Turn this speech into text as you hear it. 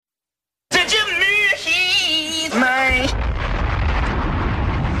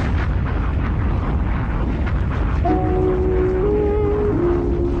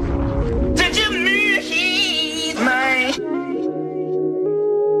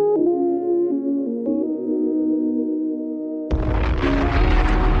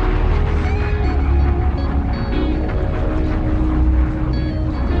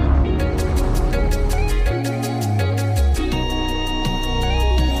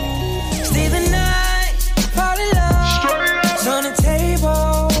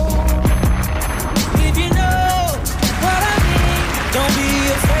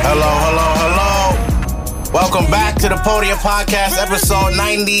Welcome back to the Podium Podcast, episode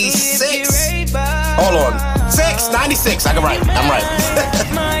 96. Hold on. 96. I'm right.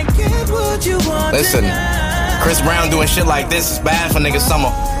 Listen, Chris Brown doing shit like this is bad for niggas summer.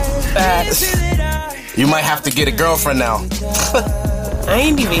 You might have to get a girlfriend now. I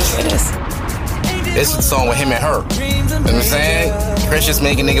ain't even hear this. This is a song with him and her. You know what I'm saying? Chris just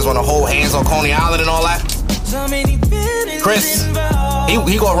making niggas want to hold hands on Coney Island and all that. Chris,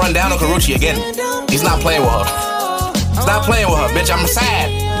 he gonna run down on Karuchi again. He's not playing with her. He's not playing with her, bitch. I'm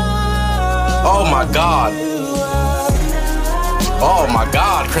sad. Oh my God. Oh my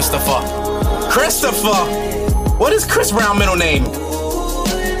God, Christopher. What is Chris Brown's middle name?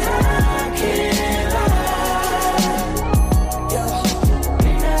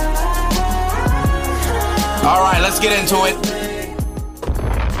 All right, let's get into it.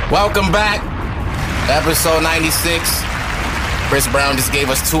 Welcome back. Episode 96. Chris Brown just gave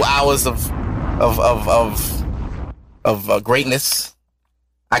us 2 hours of greatness.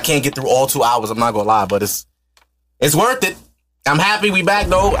 I can't get through all 2 hours, I'm not gonna lie, but it's worth it. I'm happy we back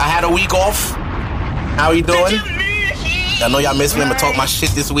though. I had a week off. How you doing? I know y'all missed me. I'm gonna talk my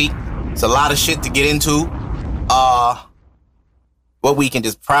shit this week. It's a lot of shit to get into. What weekend?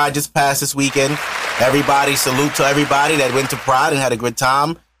 Pride just passed this weekend. Everybody, salute to everybody that went to Pride and had a good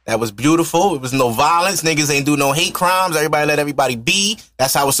time. That was beautiful. It was no violence. Niggas ain't do no hate crimes. Everybody let everybody be.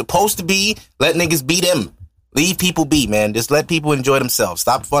 That's how it's supposed to be. Let niggas be them. Leave people be, man. Just let people enjoy themselves.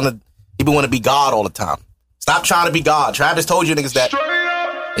 Stop people want to be God all the time. Stop trying to be God. Travis told you niggas that.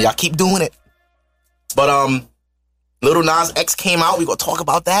 And y'all keep doing it. But Lil Nas X came out. We gonna talk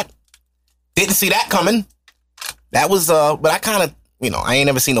about that. Didn't see that coming. That was but I kind of, I ain't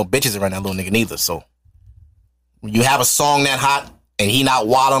never seen no bitches around that little nigga neither. So when you have a song that hot and he not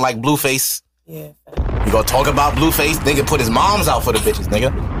wilding like Blueface, yeah, you gonna talk about Blueface? Nigga put his moms out for the bitches,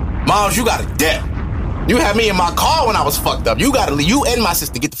 nigga. Moms, you gotta dip. You had me in my car when I was fucked up. You gotta leave. You and my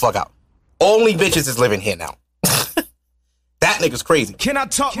sister get the fuck out. Only bitches is living here now. That nigga's crazy. Can I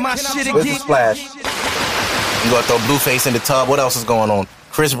talk my shit again? Where's the splash? You gonna throw Blueface in the tub. What else is going on?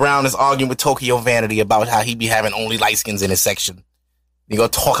 Chris Brown is arguing with Tokyo Vanity about how he be having only light skins in his section. You gonna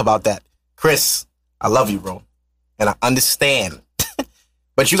talk about that. Chris, I love you, bro. And I understand.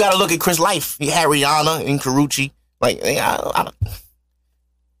 But you gotta look at Chris' life. He had Rihanna and Karuchi. Like,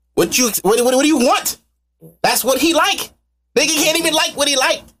 what do you want? That's what he like. Nigga can't even like what he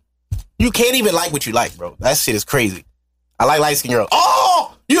like. You can't even like what you like, bro. That shit is crazy. I like light-skinned girls.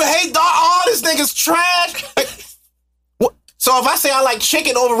 Oh, you hate dog. Oh, this nigga's trash. What? So if I say I like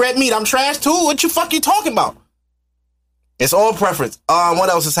chicken over red meat, I'm trash too? What you talking about? It's all preference. What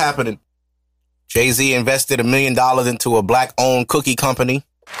else is happening? Jay-Z invested $1 million into a black-owned cookie company.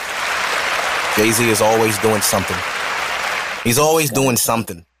 Jay-Z is always doing something. He's always doing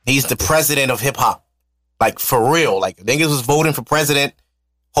something. He's the president of hip-hop. Like, for real. Like, niggas was voting for president.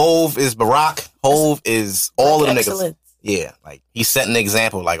 Hove is Barack. Hove is all of the niggas. Yeah, like, he's setting an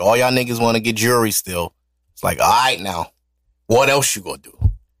example. Like, all y'all niggas want to get jewelry still. It's like, all right, now, what else you gonna do?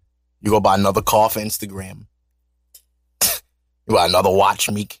 You go buy another car for Instagram. You buy another watch,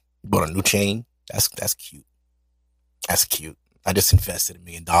 Meek. You bought a new chain. That's cute. That's cute. I just invested $1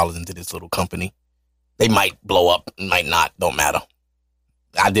 million into this little company. They might blow up, might not. Don't matter.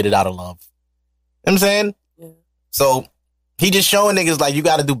 I did it out of love. You know what I'm saying? Yeah. So, he just showing niggas, like, you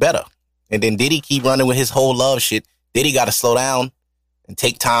got to do better. And then Diddy keep running with his whole love shit. Diddy got to slow down and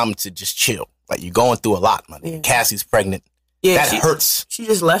take time to just chill. Like, you're going through a lot, man. Yeah. Cassie's pregnant. Yeah, that hurts. She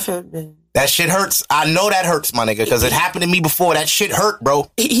just left him, man. That shit hurts. I know that hurts, my nigga, because it happened to me before. That shit hurt,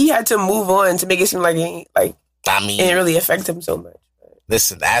 bro. He had to move on to make it seem like it didn't really affect him so much.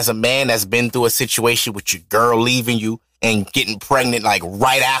 Listen, as a man that's been through a situation with your girl leaving you and getting pregnant, like,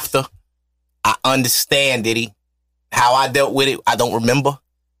 right after, I understand, Diddy. How I dealt with it, I don't remember.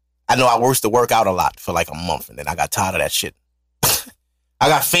 I know I used to work out a lot for like a month, and then I got tired of that shit. I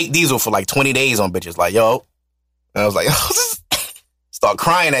got fake Diesel for like 20 days on bitches. Like, yo. And I was like, start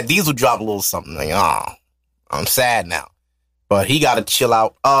crying. That Diesel dropped a little something. Like, oh, I'm sad now. But he got to chill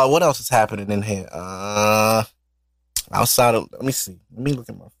out. What else is happening in here? Outside of, let me see. Let me look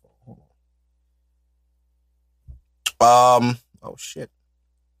at my phone. Hold on. Oh, shit.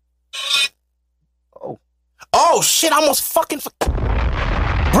 Oh, shit, I almost fucking...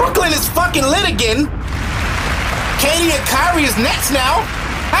 Brooklyn is fucking lit again. Katie and Kyrie is next now.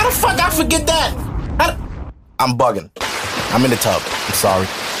 How the fuck I forget that? I'm bugging. I'm in the tub. I'm sorry.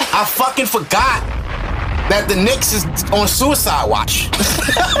 I fucking forgot that the Knicks is on suicide watch.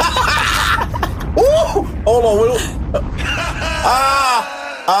 Woo! Hold on.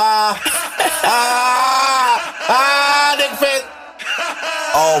 Nick Fitz.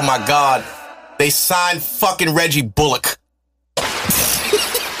 Oh, my God. They signed fucking Reggie Bullock.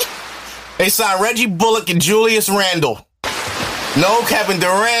 They signed Reggie Bullock and Julius Randle. No Kevin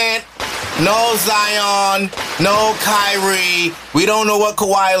Durant. No Zion. No Kyrie. We don't know what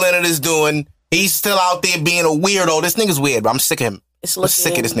Kawhi Leonard is doing. He's still out there being a weirdo. This nigga's weird, but I'm sick of him. I'm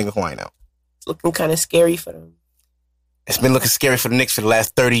sick of this nigga Kawhi now. It's looking kind of scary for them. It's been looking scary for the Knicks for the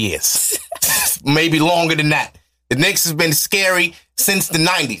last 30 years. Maybe longer than that. The Knicks has been scary since the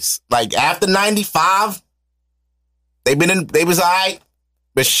 90s. Like, after 95, they was all right.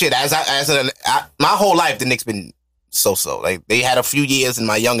 But shit, my whole life, the Knicks been so-so. Like, they had a few years in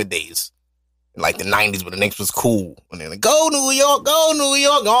my younger days. In, like, the 90s when the Knicks was cool. And they're like, go New York,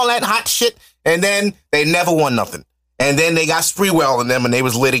 all that hot shit. And then they never won nothing. And then they got Sprewell in them and they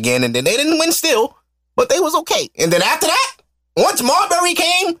was lit again. And then they didn't win still, but they was okay. And then after that, once Marbury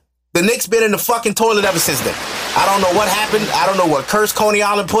came, the Knicks been in the fucking toilet ever since then. I don't know what happened. I don't know what curse Coney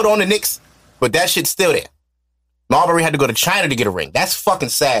Island put on the Knicks, but that shit's still there. Marbury had to go to China to get a ring. That's fucking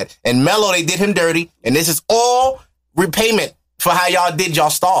sad. And Melo, they did him dirty. And this is all repayment for how y'all did y'all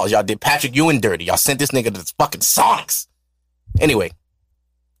stars. Y'all did Patrick Ewing dirty. Y'all sent this nigga to the fucking Sonics. Anyway,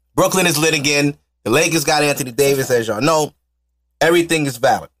 Brooklyn is lit again. The Lakers got Anthony Davis, as y'all know. Everything is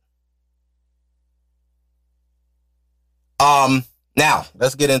valid. Now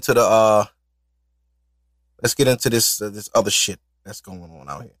let's get into this other shit that's going on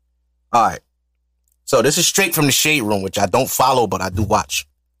out here. All right. So this is straight from the Shade Room, which I don't follow, but I do watch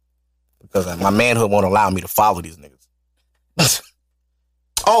because my manhood won't allow me to follow these niggas.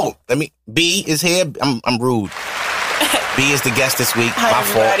 B is here. I'm rude. B is the guest this week. Hi, my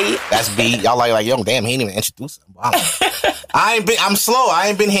everybody. fault. That's B. Y'all like, yo, damn, he ain't even introduced him. Wow. I'm slow. I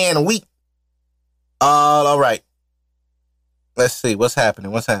ain't been here in a week. All right. Let's see. What's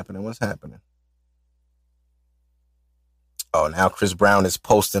happening? Oh, now Chris Brown is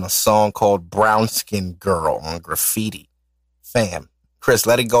posting a song called Brown Skin Girl on graffiti. Fam. Chris,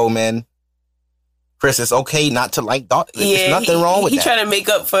 let it go, man. Chris, it's okay not to like dark. There's nothing wrong with that. He trying to make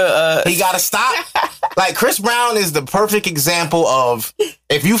up for... He got to stop. Like, Chris Brown is the perfect example of,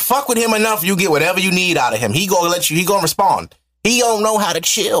 if you fuck with him enough, you get whatever you need out of him. He gonna respond. He don't know how to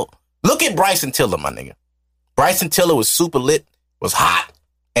chill. Look at Bryson Tiller, my nigga. Bryson Tiller was super lit, was hot,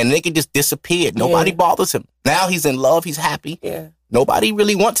 and nigga just disappeared. Nobody bothers him. Now he's in love. He's happy. Yeah. Nobody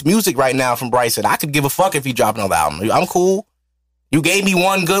really wants music right now from Bryson. I could give a fuck if he dropped another album. I'm cool. You gave me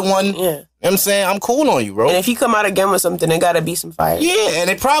one good one. Yeah. You know what I'm saying? I'm cool on you, bro. And if he come out again with something, it gotta be some fire. Yeah, and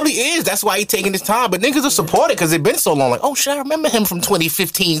it probably is. That's why he taking his time. But niggas are supported because it's been so long. Like, oh shit, I remember him from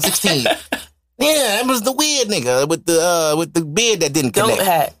 2015, 16. Yeah, that was the weird nigga with the beard that didn't connect. Don't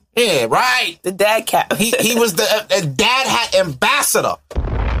hat. Yeah, right. The dad cap. he was the dad hat ambassador.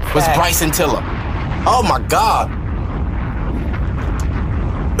 Was Bryson Tiller. Oh my God.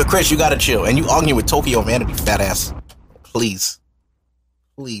 But Chris, you gotta chill. And you arguing with Tokyo Vanity, fat ass. Please.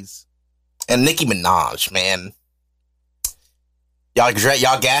 And Nicki Minaj, man. Y'all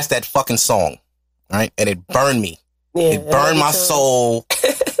gassed that fucking song, right? And it burned me. Yeah, it burned my soul.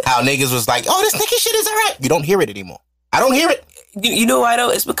 How niggas was like, oh, this Nicki shit is all right. You don't hear it anymore. I don't hear it. You know why, though?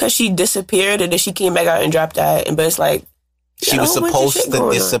 It's because she disappeared and then she came back out and dropped that. But it's like... She was supposed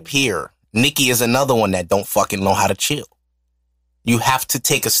to disappear. Nicki is another one that don't fucking know how to chill. You have to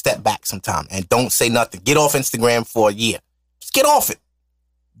take a step back sometime and don't say nothing. Get off Instagram for a year. Just get off it.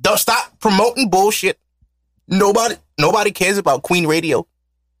 Don't stop promoting bullshit. Nobody cares about Queen Radio.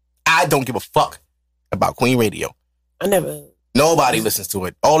 I don't give a fuck about Queen Radio. I never. Nobody listens to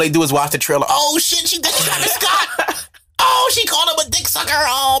it. All they do is watch the trailer. Oh shit, she did Travis Scott. Oh, she called him a dick sucker.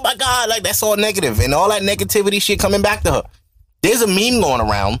 Oh my God, like that's all negative and all that negativity shit coming back to her. There's a meme going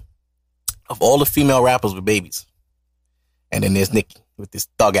around of all the female rappers with babies, and then there's Nicki with this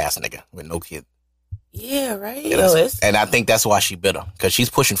thug ass nigga with no kid. Yeah, right. And I think that's why she bitter, because she's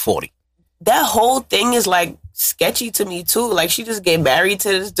pushing 40. That whole thing is like sketchy to me too. Like she just get married to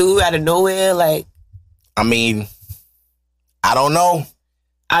this dude out of nowhere. Like, I mean, I don't know.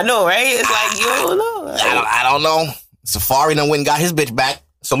 I know, right? It's like you don't know. I don't know. Safari done went and got his bitch back.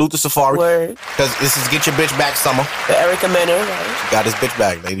 Salute to Safari. Word. Because this is Get Your Bitch Back summer. The Erica Mena, right? She got his bitch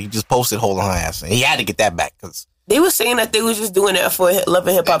back, lady. He just posted holding her ass. And he had to get that back because they were saying that they was just doing it for Love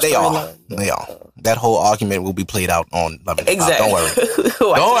and Hip Hop storyline. They are. That whole argument will be played out on Love and Hip Hop. Exactly.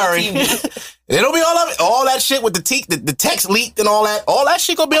 Don't worry. It'll be all that shit with the text leaked and all that. All that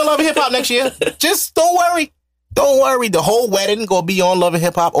shit gonna be on Love and Hip Hop next year. Just don't worry. Don't worry. The whole wedding gonna be on Love and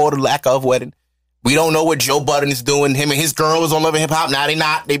Hip Hop, or the lack of wedding. We don't know what Joe Budden is doing. Him and his girl was on Love and Hip Hop. Now they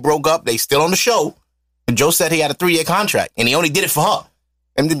not. They broke up. They still on the show. And Joe said he had a 3-year contract, and he only did it for her.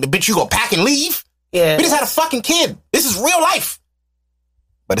 And then, bitch, you gonna pack and leave? Yeah. We just had a fucking kid. This is real life.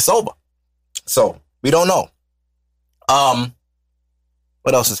 But it's over. So we don't know.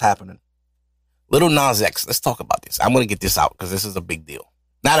 What else is happening? Lil Nas X. Let's talk about this. I'm gonna get this out because this is a big deal.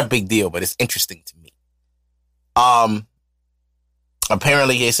 Not a big deal, but it's interesting to me.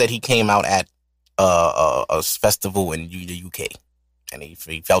 Apparently, they said he came out at a festival in the UK, and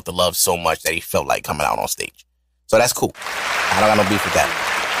he felt the love so much that he felt like coming out on stage. So that's cool. I don't got no beef with that.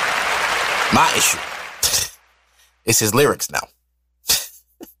 My issue is his lyrics now.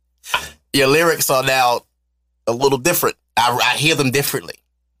 Your lyrics are now a little different. I hear them differently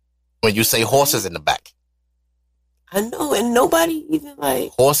when you say horses in the back. I know, and nobody even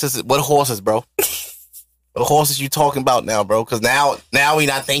like horses. What horses, bro? What horses you talking about now, bro? Because now we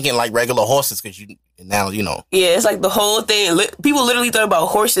not thinking like regular horses. Because now you know. Yeah, it's like the whole thing. People literally thought about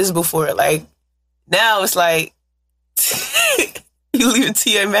horses before. Like now, it's like you leave it to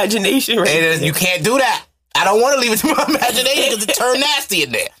your imagination. Right? And you can't do that. I don't want to leave it to my imagination because it turn nasty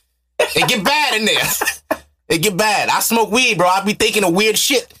in there. It get bad in there. It get bad. I smoke weed, bro. I be thinking of weird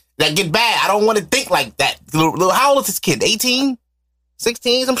shit that get bad. I don't want to think like that. How old is this kid? 18?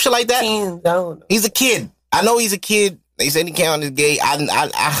 16? Some shit like that? 18, I don't know. He's a kid. I know he's a kid. They said he can't is gay.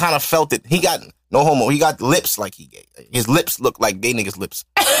 I kind of felt it. He got, no homo, he got lips like he gay. His lips look like gay niggas' lips.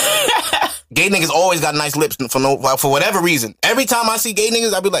 Gay niggas always got nice lips for whatever reason. Every time I see gay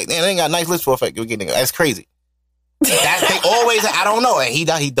niggas, I be like, damn, they ain't got nice lips for a fake gay nigga. That's crazy. They always, I don't know. And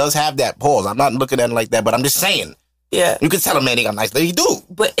he does have that. Pause. I'm not looking at him like that, but I'm just saying. Yeah. You can tell a man they got nice lips. He do.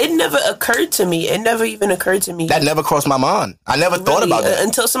 But it never occurred to me. It never even occurred to me. That never crossed my mind. I never thought about that.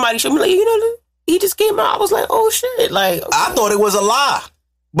 Until somebody showed me, like, you know, he just came out. I was like, oh, shit. Like, okay. I thought it was a lie.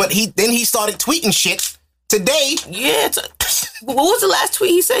 But then he started tweeting shit today. Yeah. What was the last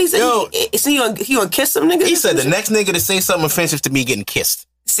tweet he said? He said, he gonna kiss some niggas? He said the next nigga to say something offensive to me getting kissed.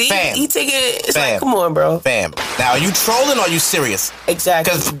 See? Fam. He taking it. It's Fam. like, come on, bro. Fam. Now, are you trolling or are you serious?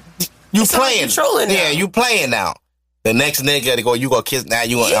 Exactly. Because you playing. Like trolling now. Yeah, you playing now. The next nigga to go, you gonna kiss, now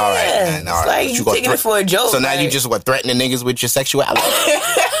you gonna, all right. Man, all it's right. like you taking it for a joke. So now you just, threatening niggas with your sexuality?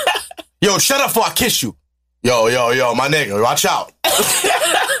 Yo, shut up before I kiss you. Yo, my nigga, watch out.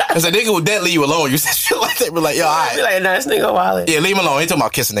 Because a nigga would dead leave you alone. You said shit like that. Be like, yo, all right. Be like, nah, this nigga wild. Yeah, leave him alone. Ain't talking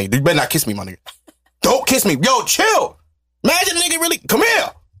about kissing nigga. You better not kiss me, my nigga. Don't kiss me. Yo, chill. Imagine a nigga really, come here.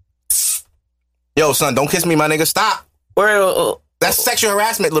 Yo, son, don't kiss me, my nigga. Stop. That's sexual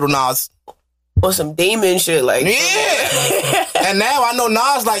harassment, little Nas. Or some demon shit, like. Yeah. And now I know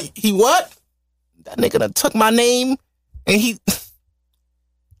Nas, like, he what? That nigga done took my name and he.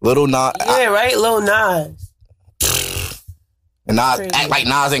 Little Nas. Yeah, right? Lil Nas. And Nas act like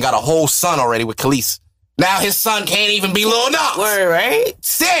Nas ain't got a whole son already with Khalees. Now his son can't even be Lil Nas. Word, right?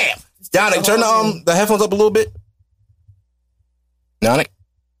 Damn. Yannick, turn the headphones up a little bit. Yannick.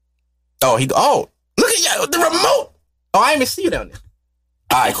 Oh, look at you, the remote. Oh, I didn't even see you down there.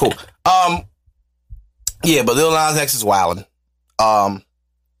 All right, cool. Yeah, but Lil Nas X is wildin'.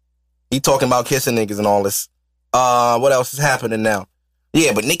 He talking about kissing niggas and all this. What else is happening now?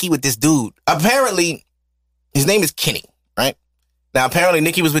 Yeah, but Nicki with this dude. Apparently, his name is Kenny, right? Now, apparently,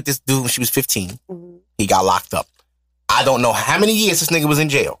 Nicki was with this dude when she was 15. Mm-hmm. He got locked up. I don't know how many years this nigga was in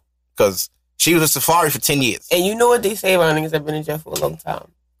jail. Because she was a Safari for 10 years. And you know what they say about niggas that have been in jail for a long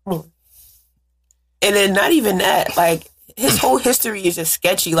time. Come on. And then not even that. Like, his whole history is just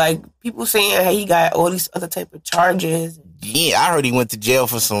sketchy. Like, people saying how he got all these other type of charges. Yeah, I heard he went to jail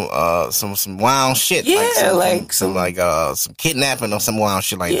for some wild shit. Yeah, some kidnapping or some wild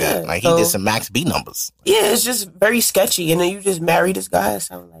shit like that. Like, he did some Max B numbers. Yeah, it's just very sketchy. And then you just marry this guy. It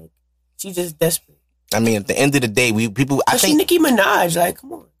sounds like she's just desperate. I mean, at the end of the day, I think Nicki Minaj. Like,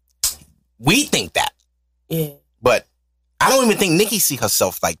 come on. We think that. Yeah. But I don't even think Nicki see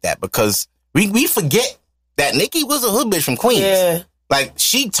herself like that because we forget that Nicki was a hood bitch from Queens. Yeah. Like,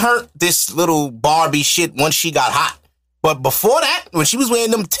 she turned this little Barbie shit once she got hot. But before that, when she was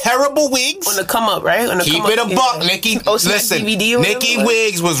wearing them terrible wigs. On the come up, right? Keep it a buck, Nicki. Listen, Nicki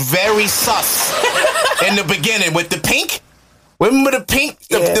wigs was very sus in the beginning with the pink. Remember the pink?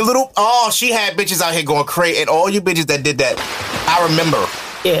 The little, she had bitches out here going crazy. And all you bitches that did that, I remember.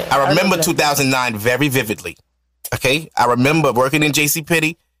 Yeah. I remember 2009 very vividly. Okay? I remember working in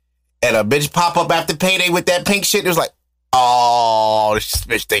JCPenney and a bitch pop up after payday with that pink shit. It was like, oh, this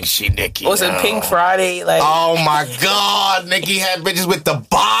bitch thinks she Nicki. Was it Pink Friday? Like, oh my God. Nicki had bitches with the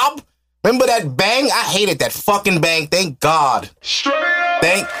bob. Remember that bang? I hated that fucking bang. Thank God.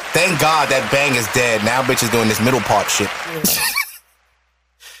 Thank God that bang is dead. Now bitches doing this middle part shit. Yeah.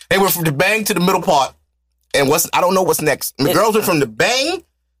 They went from the bang to the middle part. And I don't know what's next. The girls went from the bang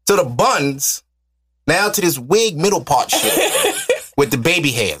to the buns, now to this wig middle part shit with the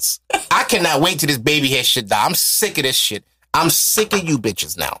baby hairs. I cannot wait till this baby hair shit die. I'm sick of this shit. I'm sick of you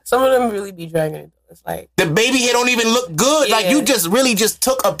bitches now. Some of them really be dragging it. It's like the baby hair don't even look good. Yeah. Like you just really just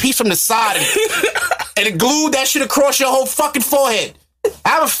took a piece from the side and glued that shit across your whole fucking forehead. I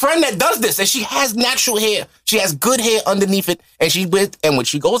have a friend that does this, and she has natural hair. She has good hair underneath it, and when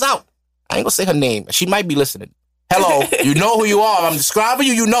she goes out, I ain't gonna say her name. She might be listening. Hello, you know who you are. I'm describing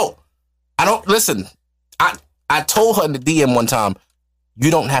you. You know. I don't listen. I told her in the DM one time,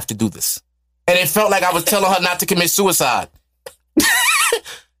 you don't have to do this, and it felt like I was telling her not to commit suicide.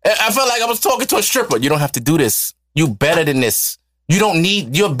 I felt like I was talking to a stripper. You don't have to do this. You better than this.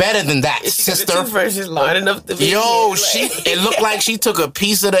 You're better than that, sister. The versions lining up the video. Yo, it looked like she took a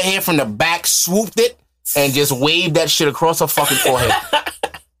piece of the hair from the back, swooped it, and just waved that shit across her fucking forehead.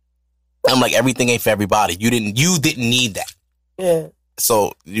 I'm like, everything ain't for everybody. You didn't need that. Yeah.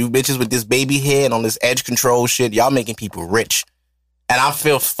 So you bitches with this baby hair and on this edge control shit, y'all making people rich. And I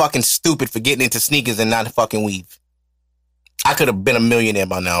feel fucking stupid for getting into sneakers and not fucking weave. I could have been a millionaire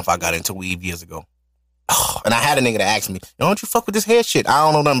by now if I got into weave years ago. Oh, and I had a nigga that asked me, don't you fuck with this hair shit? I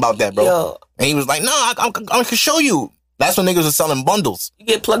don't know nothing about that, bro. Yo. And he was like, no, I can show you. That's when niggas are selling bundles. You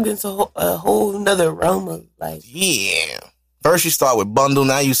get plugged into a whole nother realm of like. Yeah. First you start with bundle,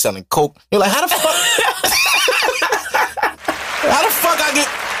 now you selling coke. You're like, how the fuck? How the fuck I get?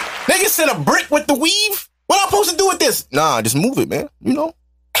 Niggas sent a brick with the weave? What am I supposed to do with this? Nah, just move it, man. You know?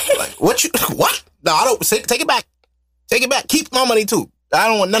 Like, what? No, I don't. Take it back. Take it back. Keep my money, too. I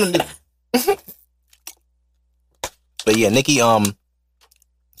don't want none of this. But yeah, Nikki,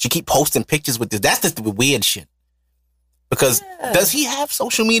 she keep posting pictures with this. That's just the weird shit. Because does he have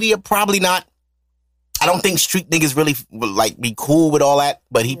social media? Probably not. I don't think street niggas really like be cool with all that.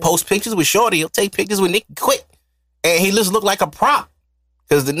 But he posts pictures with Shorty. He'll take pictures with Nikki quick. And he just look like a prop.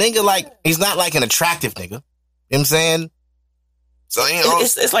 Because the nigga, like, he's not like an attractive nigga. You know what I'm saying? So, you know.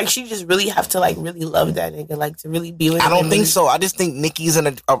 It's like she just really have to, like, really love that nigga. Like, to really be with him. I don't think so. I just think Nikki's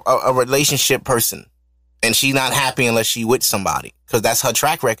a relationship person. And she's not happy unless she with somebody. Because that's her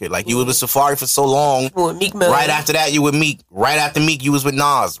track record. Like, you was with Safari for so long. Meek Mill. Right after that, you with Meek. Right after Meek, you was with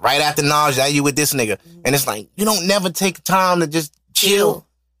Nas. Right after Nas, now you with this nigga. And it's like, you don't never take time to just chill.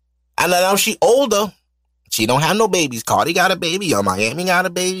 And I know she older. She don't have no babies. Cardi got a baby. Young Miami got a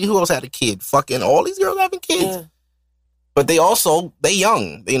baby. Who else had a kid? Fucking all these girls having kids. Yeah. But they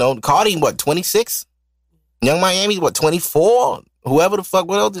young. You know, Cardi, 26? Young Miami, 24? Whoever the fuck,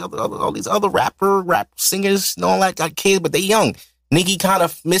 all these other rap singers and all that got kids, but they young. Nicki kind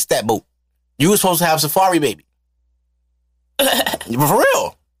of missed that boat. You were supposed to have Safari baby. For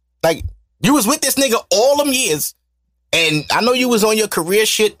real. Like, you was with this nigga all them years, and I know you was on your career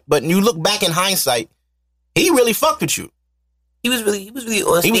shit, but you look back in hindsight, he really fucked with you. He was really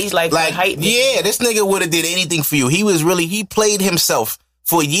on stage like height. Yeah, this nigga would have did anything for you. He played himself.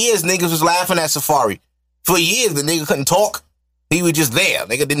 For years, niggas was laughing at Safari. For years, the nigga couldn't talk. He was just there.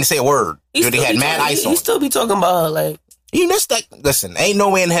 Nigga didn't say a word. He had mad ice on. He still be talking about her, like. You missed that. Listen, ain't no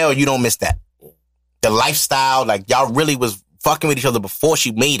way in hell you don't miss that. The lifestyle, like, y'all really was fucking with each other before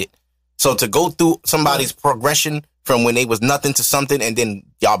she made it. So to go through somebody's progression from when they was nothing to something and then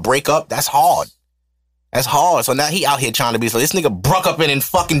y'all break up, that's hard. That's hard. So now he out here trying to be, so this nigga broke up in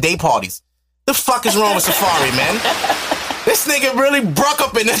fucking day parties. The fuck is wrong with Safari, man? This nigga really broke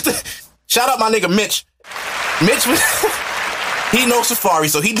up in this. Shout out my nigga Mitch. Mitch was, he knows Safari,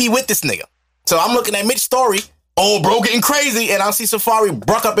 so he be with this nigga. So I'm looking at Mitch's story, oh, bro, getting crazy, and I see Safari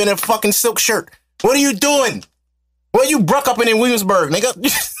broke up in a fucking silk shirt. What are you doing? What you broke up in Williamsburg, nigga?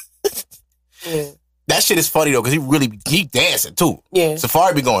 Yeah. That shit is funny, though, because he dancing, too. Yeah.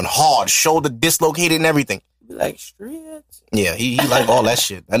 Safari be going hard, shoulder dislocated and everything. Like, streets. Yeah, he like all that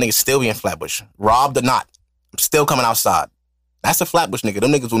shit. That nigga still be in Flatbush. Robbed or not, I'm still coming outside. That's a Flatbush nigga.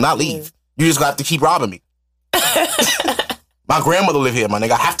 Them niggas will not leave. Mm. You just gonna have to keep robbing me. My grandmother live here, my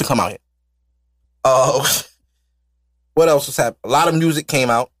nigga. I have to come out here. What else was happening? A lot of music came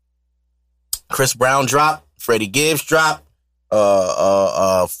out. Chris Brown dropped. Freddie Gibbs dropped.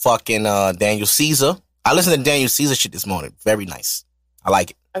 Daniel Caesar. I listened to Daniel Caesar shit this morning. Very nice. I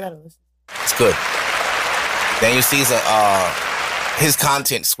like it. I gotta listen. It's good. Daniel Caesar, his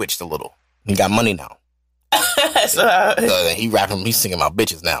content switched a little. He got money now. So he rapping, he's singing about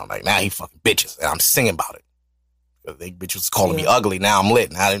bitches now. Like, now he fucking bitches. And I'm singing about it. They bitches calling me ugly. Now I'm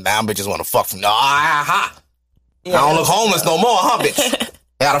lit. Now bitches want to fuck from, I don't look homeless no more, huh, bitch?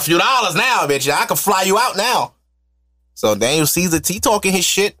 I got a few dollars now, bitch. I can fly you out now. So Daniel Caesar, T talking his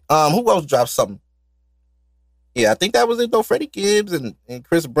shit. Who else dropped something? Yeah, I think that was it though. Freddie Gibbs and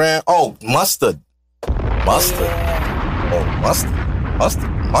Chris Brown. Oh, Mustard. Mustard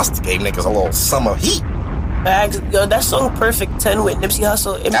gave niggas a little summer heat. Bags, yo, that song Perfect 10 with Nipsey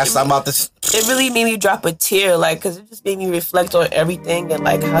Hussle. I'm about to. it really made me drop a tear, like, because it just made me reflect on everything and,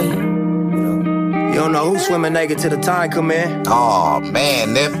 like, how he, You don't know who's swimming naked till the time come in. Oh,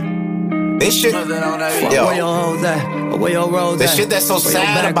 man, this shit, Where your hoes at? Where your rolls the at? shit that's so Where your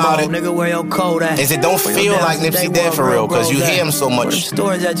sad backbone, about it nigga, where your coat at? is it don't Where your feel dance like today, Nipsey dead for where real, your because you bros hear at? him so Where the much.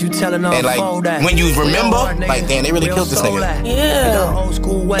 stories that you telling on And like, phone at? when you Where your remember, heart, nigga? like, damn, they really Where killed your this soul nigga. at? Yeah. Old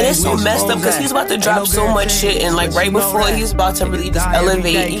school ways, And it's so we messed up exposed because at. he's about to Ain't drop no so much guarantee, shit, and like but right you know before that. he's about to really just Die every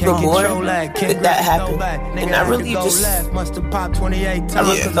elevate day, even can't more, control that. Can't that grip happened. no back. And Nigga, I I really could go just, left, must have popped 28 I times.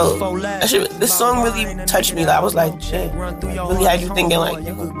 really felt, Before left. this song really touched me. Like, I was like, shit, really had you thinking like,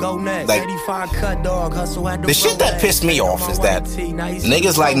 Like, the shit that pissed me off is that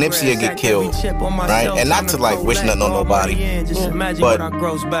niggas like Nipsey will get killed, right? And not to like wish nothing on nobody,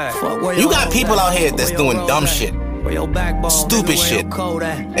 but you got people out here that's doing dumb shit, stupid shit,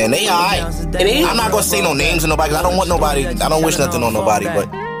 and they alright. I'm not gonna say no names of nobody, 'cause I don't want nobody, I don't wish nothing on nobody, but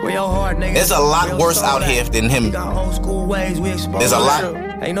there's a lot worse out here than him. There's a lot.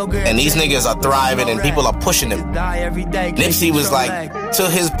 And these niggas are thriving and people are pushing them. Nipsey was like to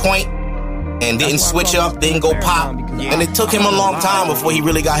his point and didn't switch up, didn't go pop. And it took him a long time before he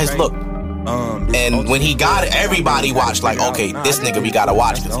really got his look. And when he got it, everybody watched like, okay, this nigga we gotta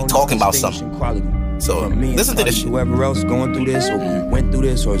watch because he talking about something. So listen to this shit. Whoever else going through this or went through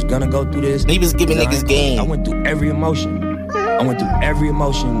this or is gonna go through this. He was giving niggas game. I went through every emotion. I went through every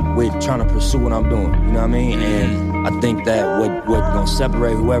emotion with trying to pursue what I'm doing. You know what I mean? And I think that what gonna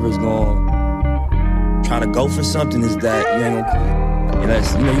separate whoever's gonna try to go for something is that you ain't gonna quit.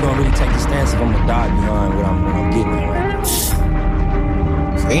 Unless, you don't really take the stance if I'm gonna die behind what I'm getting at right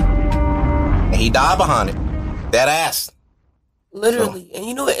now. See? And he died behind it. That ass. literally. So. And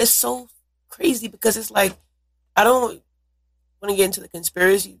you know, it's so crazy because it's like, I don't want to get into the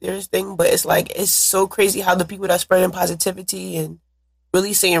conspiracy theories thing, but it's like, it's so crazy how the people that spreading positivity and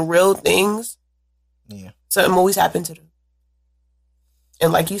really saying real things, something always happened to them.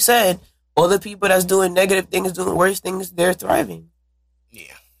 And like you said, all the people that's doing negative things, doing worse things, they're thriving.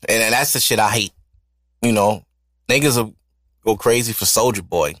 Yeah. And that's the shit I hate. You know, niggas will go crazy for Soulja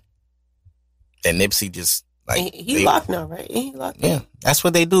Boy. And Nipsey just, like... He locked now, right? He locked now. Yeah. That's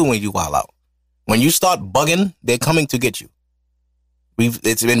what they do when you wild out. When you start bugging, they're coming to get you.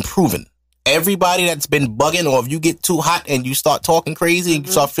 It's been proven. Everybody that's been bugging, or if you get too hot and you start talking crazy and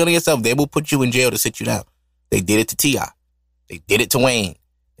you start feeling yourself, they will put you in jail to sit you down. They did it to T.I. They did it to Wayne.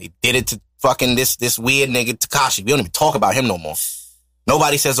 They did it to fucking this weird nigga Tekashi. We don't even talk about him no more.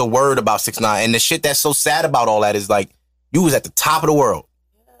 Nobody says a word about 6ix9ine. And the shit that's so sad about all that is like, you was at the top of the world.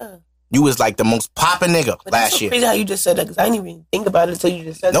 Yeah. You was like the most popping nigga last year. Crazy how you just said that, because I didn't even think about it until you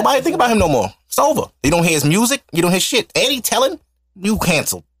just said Nobody that. think about him no more. It's over. You don't hear his music. You don't hear shit. And he telling, you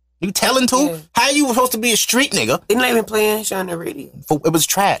canceled. You telling too? Yeah. How you were supposed to be a street nigga? They're not even playing shit on the radio. It was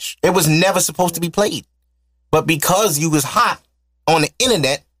trash. It was never supposed to be played. But because you was hot on the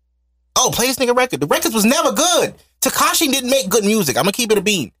internet, play this nigga record. The records was never good. Tekashi didn't make good music. I'm gonna keep it a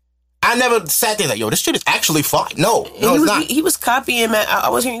bean. I never sat there like, yo, this shit is actually fine. No, it's not. He was copying, man. I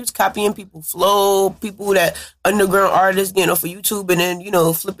was hearing he was copying people's flow, people that underground artists, for YouTube, and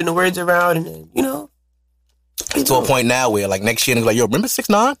then, flipping the words around, and then, It's to a point now where, like, next year, niggas like, yo, remember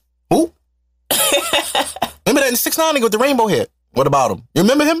 6ix9ine? Who? Remember that 6ix9ine nigga with the rainbow hair? What about him? You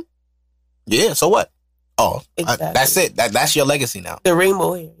remember him? Yeah, so what? Oh, exactly. That's it. That's your legacy now. The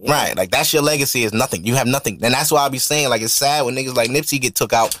rainbow hair. Yeah. Right. Like, that's your legacy is nothing. You have nothing. And that's why I be saying, like, it's sad when niggas like Nipsey get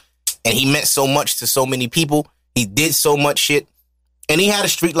took out and he meant so much to so many people. He did so much shit. And he had a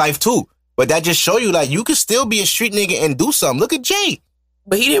street life, too. But that just show you, like, you could still be a street nigga and do something. Look at Jay.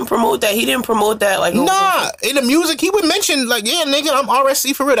 But he didn't promote that. Like, nah, in the music, he would mention, like, yeah, nigga, I'm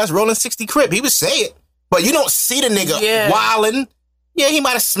RSC for real. That's Rolling 60 Crip. He would say it. But you don't see the nigga wilding. Yeah, he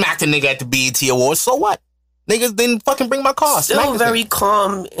might have smacked a nigga at the BET Awards. So what? Niggas didn't fucking bring my car. Still very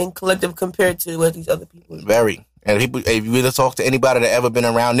calm and collective compared to what these other people do. Very. And people, if you really talk to anybody that ever been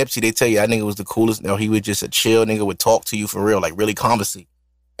around Nipsey, they tell you that nigga was the coolest. He was just a chill nigga, would talk to you for real, like really conversate.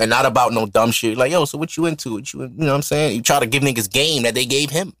 And not about no dumb shit. Like, yo, so what you into? You know what I'm saying? You try to give niggas game that they gave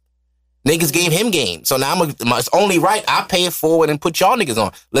him. Niggas gave him game. So now it's only right I pay it forward and put y'all niggas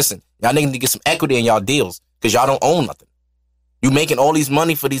on. Listen, y'all niggas need to get some equity in y'all deals because y'all don't own nothing. You making all these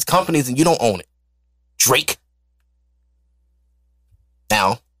money for these companies and you don't own it. Drake.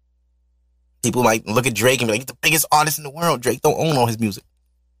 Now, people might look at Drake and be like, he's the biggest artist in the world. Drake don't own all his music.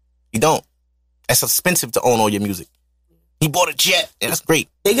 You don't. That's expensive to own all your music. He bought a jet. Yeah, that's great.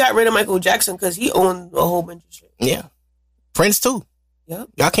 They got rid of Michael Jackson because he owned a whole bunch of shit. Yeah. Prince, too. Yep.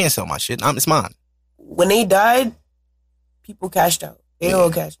 Y'all can't sell my shit. It's mine. When they died, people cashed out. They all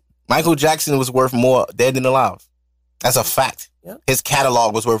cashed out. Michael Jackson was worth more dead than alive. That's a fact. Yep. His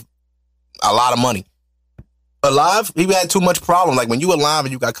catalog was worth a lot of money. Alive, he had too much problem. Like when you alive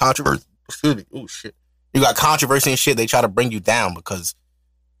and you got controversy, excuse me, oh shit, you got controversy and shit, they try to bring you down because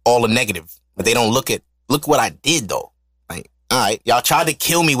all the negative. But they don't look what I did though. Like, all right, y'all tried to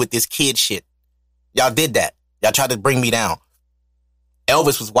kill me with this kid shit. Y'all did that. Y'all tried to bring me down.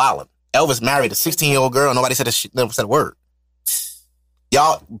 Elvis was wildin'. Elvis married a 16-year-old girl. Nobody said never said a word.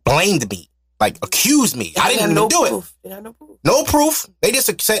 Y'all blamed me, like accused me. I didn't even do it. They had no proof. No proof. They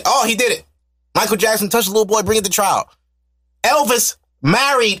just said, "Oh, he did it." Michael Jackson touched a little boy, bring it to trial. Elvis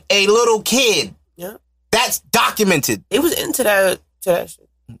married a little kid. Yeah, that's documented. They was into that shit.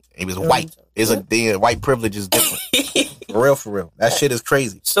 He was white. The white privilege is different. For real. That shit is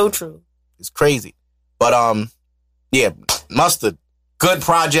crazy. So true. It's crazy. But yeah, Mustard, good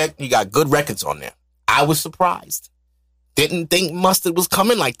project. You got good records on there. I was surprised. Didn't think Mustard was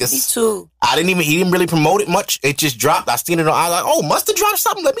coming like this. Me too. He didn't really promote it much. It just dropped. I seen it on. I was like, oh, Mustard dropped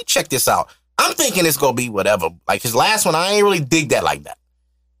something. Let me check this out. I'm thinking it's gonna be whatever. Like his last one, I ain't really dig that like that.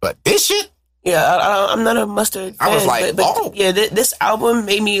 But this shit, yeah, I'm not a Mustard fan. I was like, but yeah, this album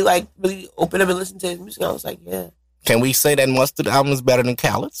made me like really open up and listen to his music. I was like, yeah. Can we say that Mustard album is better than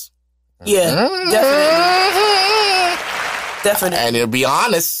Khaled's? Yeah, definitely. And to be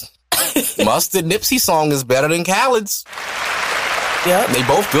honest, Mustard Nipsey song is better than Khaled's. Yeah, they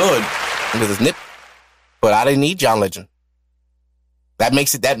both good because it's Nip. But I didn't need John Legend. That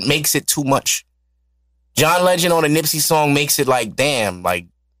makes it too much. John Legend on a Nipsey song makes it like, damn, like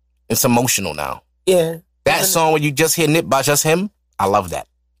it's emotional now. Yeah. That song where you just hear Nip by just him, I love that.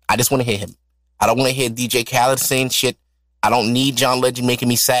 I just want to hear him. I don't want to hear DJ Khaled saying shit. I don't need John Legend making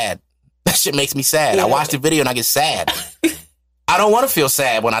me sad. That shit makes me sad. Yeah. I watch the video and I get sad. I don't want to feel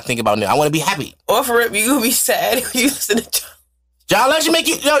sad when I think about Nip. I want to be happy. Or for it, you be sad when you listen to John Legend make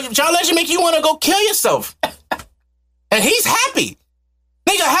you want to go kill yourself. And he's happy.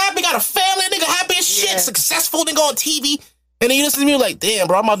 Nigga happy, got a family, nigga happy as shit, successful, nigga on TV. And then you listen to me like, damn,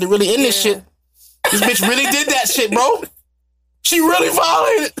 bro, I'm about to really end this shit. This bitch really did that shit, bro. She really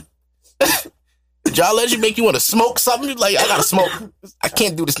violated. John Legend make you want to smoke something? Like, I gotta smoke. I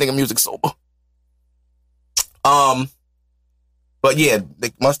can't do this nigga music sober. But yeah,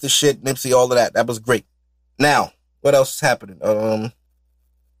 the Mustard shit, Nipsey, all of that. That was great. Now, what else is happening?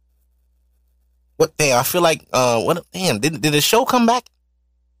 What damn, I feel like did the show come back?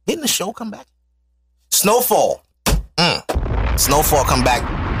 Didn't the show come back? Snowfall. Snowfall come back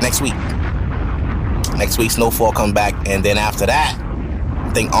next week. Next week, Snowfall come back. And then after that, I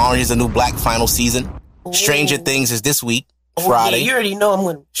think Orange is the New Black final season. Ooh. Stranger Things is this week, Friday. Yeah, you already know I'm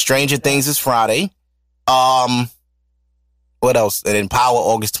winning. Stranger Things is Friday. What else? And then Power,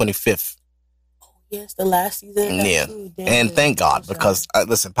 August 25th. Oh, yes, the last season. Yeah. And thank God, because,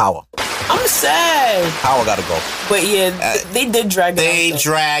 listen, Power. I'm sad. Power gotta go. But yeah, they did drag it They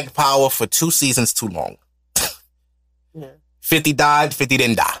dragged Power for 2 seasons too long. Yeah. 50 died, 50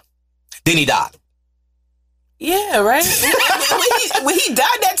 didn't die. Then he died. Yeah, right? when he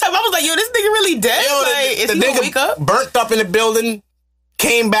died that time, I was like, yo, this nigga really dead? Yo, like, is he nigga gonna wake up? Burnt up in the building,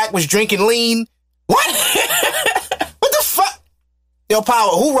 came back, was drinking lean. What? What the fuck? Yo, Power,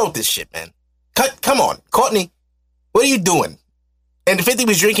 who wrote this shit, man? Come on. Courtney, what are you doing? And 50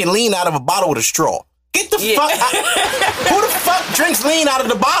 was drinking lean out of a bottle with a straw. Get the fuck out. Who the fuck drinks lean out of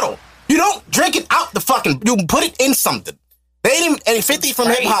the bottle? You don't drink it out the fucking... You put it in something. They didn't... And 50 from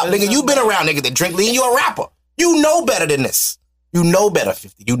hip-hop, nigga, you been around, nigga, that drink lean. You a rapper. You know better than this. You know better,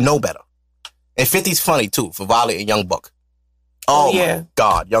 50. You know better. And 50's funny, too, for violating Young Buck. Oh, my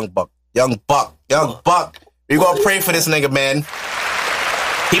God. Young Buck. Young Buck. We gonna pray for this nigga, man.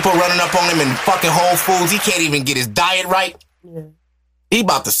 People running up on him in fucking Whole Foods. He can't even get his diet right. Yeah. He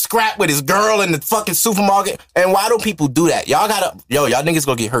about to scrap with his girl in the fucking supermarket. And why do people do that? Y'all niggas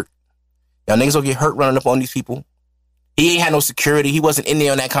gonna get hurt. Y'all niggas gonna get hurt running up on these people. He ain't had no security. He wasn't in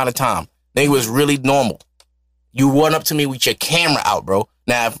there on that kind of time. Nigga was really normal. You run up to me with your camera out, bro.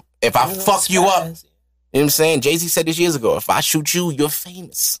 Now, if I fuck you up, you know what I'm saying? Jay-Z said this years ago. If I shoot you, you're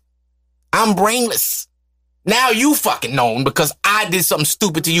famous. I'm brainless. Now you fucking known because I did something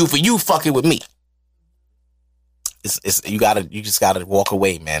stupid to you for you fucking with me. You just gotta walk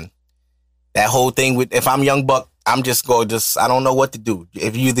away, man. That whole thing with, if I'm Young Buck, I'm I don't know what to do.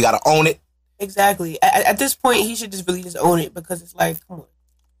 If you either gotta own it. Exactly. At this point, he should just really just own it because it's like, come on.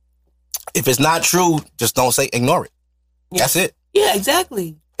 If it's not true, just don't ignore it. Yeah. That's it. Yeah,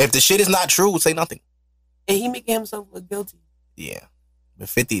 exactly. If the shit is not true, say nothing. And he making himself look guilty. Yeah. But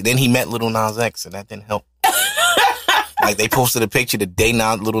 50, then he met Lil Nas X and that didn't help. Like they posted a picture the day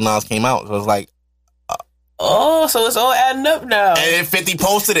Lil Nas came out. So it was like, so it's all adding up now. And then 50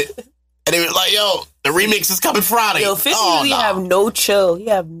 posted it. And they was like, yo, the remix is coming Friday. Yo, 50 really have no chill. He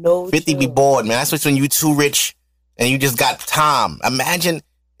have no 50 chill. be bored, man. That's when you too rich and you just got time. Imagine,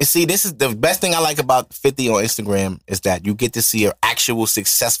 you see, this is the best thing I like about 50 on Instagram is that you get to see an actual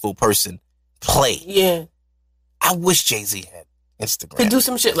successful person play. Yeah. I wish Jay-Z had Instagram. To do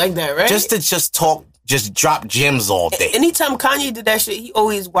some shit like that, right? Just to talk, just drop gems all day. Anytime Kanye did that shit, he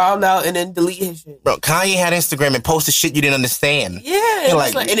always wild out and then delete his shit. Bro, Kanye had Instagram and posted shit you didn't understand. Yeah. You're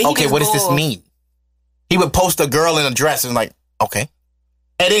like, okay, what does this mean? He would post a girl in a dress and like, okay.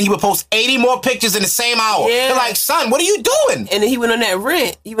 And then he would post 80 more pictures in the same hour. Yeah. You're like, son, what are you doing? And then he went on that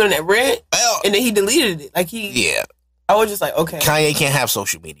rant. And then he deleted it. Yeah. I was just like, okay. Kanye can't have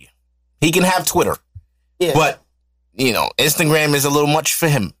social media. He can have Twitter. Yeah. But, Instagram is a little much for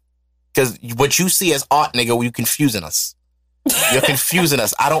him. Because what you see as art, nigga, you're confusing us. You're confusing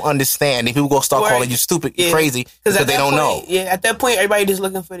us. I don't understand. If people go start calling you stupid, crazy, because they don't know. Yeah, at that point, everybody just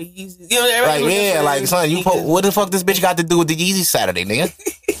looking for the Yeezys. Son, what the fuck this bitch got to do with the Yeezy Saturday, nigga?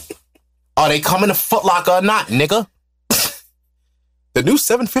 Are they coming to Foot Locker or not, nigga? The new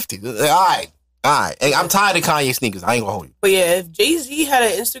 750. All right. Hey, I'm tired of Kanye sneakers. I ain't gonna hold you. But yeah, if Jay-Z had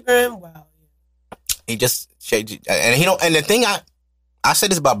an Instagram, wow. He just, and he don't, and the thing I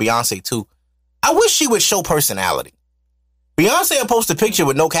said this about Beyonce too. I wish she would show personality. Beyonce will post a picture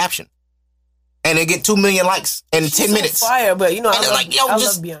with no caption, and they get 2 million likes in 10 minutes. Fire, but I love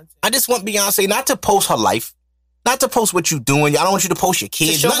Beyonce. I just want Beyonce not to post her life, not to post what you doing. I don't want you to post your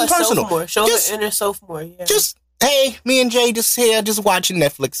kids. Nothing personal. More. Show her inner self more. Yeah. Just hey, me and Jay just here, just watching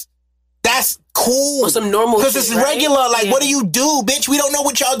Netflix. That's cool. Or some normal shit, because it's regular. Like, what do you do, bitch? We don't know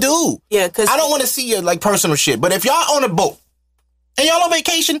what y'all do. Yeah, because I don't want to see your personal shit. But if y'all on a boat and y'all on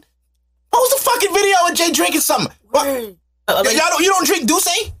vacation, post a fucking video of Jay drinking something. You don't drink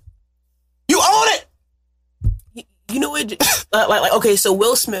Douce? You own it. You know what? Okay, so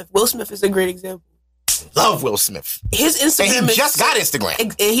Will Smith. Will Smith is a great example. Love Will Smith. His Instagram and he just got Instagram.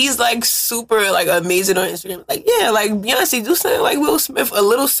 And he's super amazing on Instagram. Beyonce do something like Will Smith, a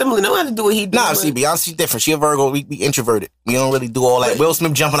little similar. No one to do what he do. Nah, see, Beyonce's different. She a Virgo. We introverted. We don't really do all that. Will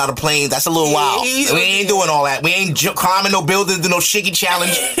Smith jumping out of planes, that's a little wild. We ain't doing all that. We ain't climbing no buildings, do no shaky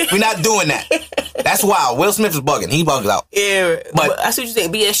challenge. We're not doing that. That's wild. Will Smith is bugging. He bugs out. Yeah, but I see what you're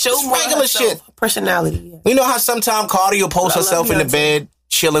saying. But yeah, show more regular shit. Personality. Yeah. You know how sometimes Cardi will post herself in the bed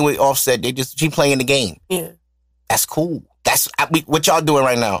chilling with Offset. She playing the game. Yeah, that's cool. That's what y'all doing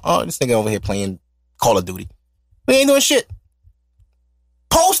right now. Oh, this nigga over here playing Call of Duty. We ain't doing shit.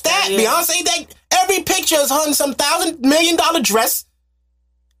 Post that, Beyonce. That every picture is her in some $1,000 million dress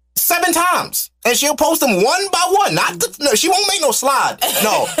 7 times, and she'll post them one by one. No, she won't make no slide.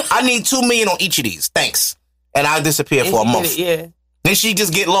 No, I need 2 million on each of these. Thanks, and I'll disappear for a month. Yeah. Then she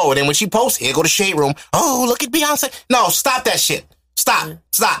just get lower. Then when she posts, here go the shade room. Oh, look at Beyonce. No, stop that shit.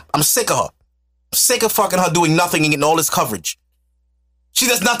 Stop. I'm sick of her. I'm sick of fucking her doing nothing and getting all this coverage. She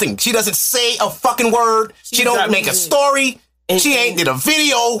does nothing. She doesn't say a fucking word. She don't make a story. She ain't did a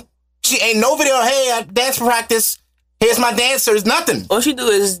video. She ain't no video. Hey, I dance practice. Here's my dancers. Nothing. All she do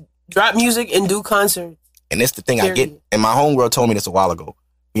is drop music and do concerts. And that's the thing I get. And my homegirl told me this a while ago.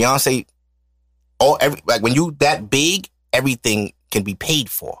 Beyonce, when you that big, everything can be paid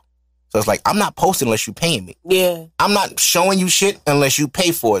for. So it's like, I'm not posting unless you paying me. Yeah. I'm not showing you shit unless you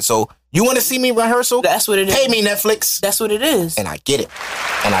pay for it. So you want to see me rehearsal? That's what it is. Pay me, Netflix. That's what it is. And I get it.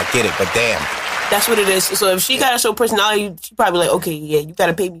 But damn. That's what it is. So if she got to show personality, she probably like, okay, yeah, you got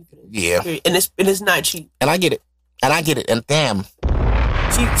to pay me for this. Yeah. And it's not cheap. And I get it. And damn.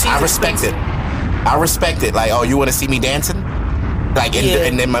 I respect it. I respect it. Like, oh, you want to see me dancing? Like,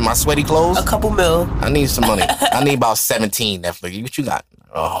 and then my sweaty clothes? A couple mil. I need some money. I need about 17, Netflix. What you got?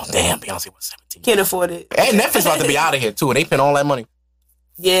 Oh, damn, Beyonce was 17. Can't afford it. And Netflix about to be out of here, too, and they spend all that money.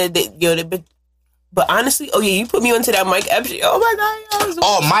 Yeah, but honestly, you put me onto that Mike Epps shit. Oh, my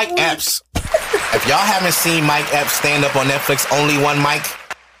God. Mike Epps. If y'all haven't seen Mike Epps stand up on Netflix, only one mic,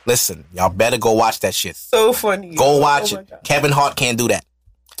 listen, y'all better go watch that shit. So funny. Go watch it. God. Kevin Hart can't do that.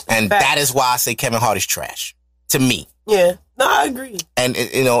 And that is why I say Kevin Hart is trash. To me. Yeah. No, I agree. And,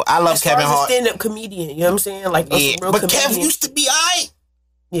 I love Kevin Hart. As a stand-up comedian, you know what I'm saying? Like, yeah, but Kev used to be all right.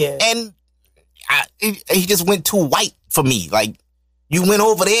 Yeah. And he just went too white for me. Like, you went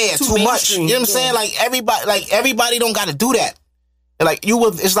over there too much. You know what I'm saying? Like, everybody don't got to do that. Like,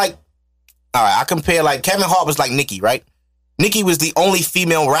 it's like, all right, I compare, like, Kevin Hart was like Nicki, right? Nicki was the only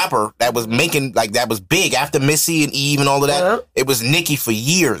female rapper that was making, that was big after Missy and Eve and all of that. Uh-huh. It was Nicki for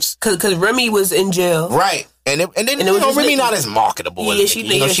years. Because Remy was in jail. Right. And then Remy not as marketable as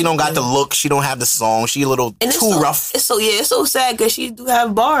Nicki. She don't got the look. She don't have the song. She a little too rough. It's so sad because she do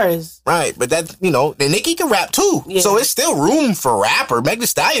have bars. Right, but that then Nicki can rap too. Yeah. So it's still room for rapper. Meg Thee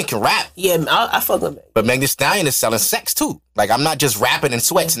Stallion can rap. Yeah, I fuck with Meg. But Meg Thee Stallion is selling sex too. Like, I'm not just rapping in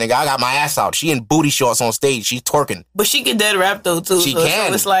sweats, nigga. I got my ass out. She in booty shorts on stage. She's twerking. But she can dead rap though too. She can.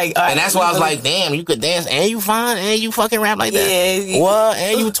 So it's like, and that's why I was like, damn, you could dance and you fine and you fucking rap like that. Yeah. What?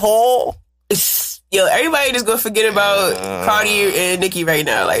 And you tall. Yo, everybody just gonna forget about Cardi and Nicki right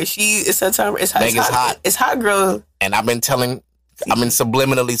now. Like, it's her time. It's hot. Megan's hot. It's hot, girl. And I've been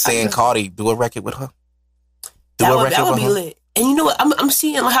subliminally saying, Cardi, do a record with her. That would be lit. And you know what? I'm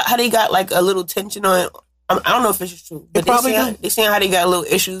seeing how they got like a little tension on. I don't know if it's true, but they saying how they got little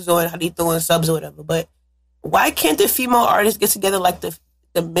issues on how they throwing subs or whatever. But why can't the female artists get together like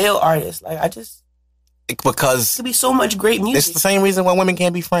the male artists? Like, because it could be so much great music. It's the same reason why women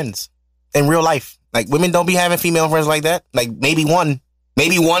can't be friends in real life. Like, women don't be having female friends like that. Like, maybe one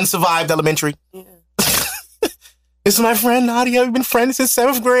survived elementary. Yeah. This is my friend Nadia. We've been friends since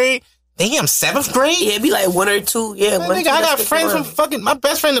 7th grade. Damn, 7th grade? Yeah, it'd be like 1 or 2. Yeah, I got friends from my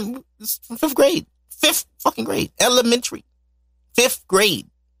best friend is from 5th grade. 5th fucking grade. Elementary. 5th grade.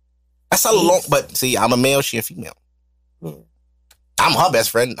 That's a long, but see, I'm a male, she a female. Yeah. I'm her best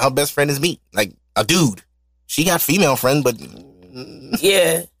friend. Her best friend is me. Like, a dude. She got female friends, but...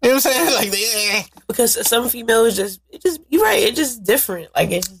 Yeah. You know what I'm saying? Like, yeah. Because some females you're right, it's just different. Like,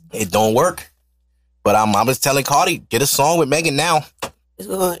 it don't work. But I'm just telling Cardi, get a song with Megan now.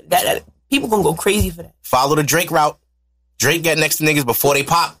 People gonna go crazy for that. Follow the Drake route. Drake get next to niggas before they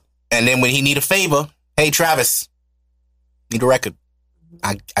pop. And then when he need a favor, hey, Travis, need a record.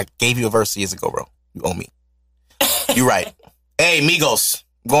 I gave you a verse years ago, bro. You owe me. You right. Hey, Migos,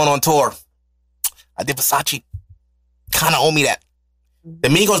 I'm going on tour. I did Versace. Kind of owe me that. The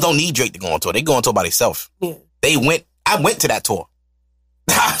Migos don't need Drake to go on tour. They go on tour by themselves. Yeah. I went to that tour.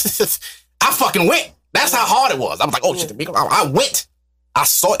 I fucking went. That's how hard it was. I was like, oh shit, the Migos. I went. I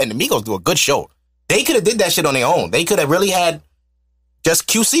saw it, and the Migos do a good show. They could have did that shit on their own. They could have really had just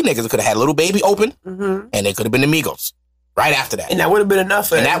QC niggas. They could have had Little Baby open, and they could have been the Migos right after that. And that would have been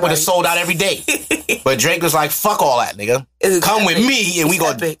enough. And that would have sold out every day. But Drake was like, fuck all that, nigga. Come with me, and we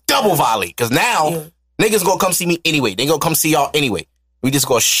gonna double volley. Because now, niggas gonna come see me anyway. They gonna come see y'all anyway. We just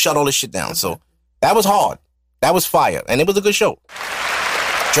gonna shut all this shit down. So that was hard. That was fire. And it was a good show.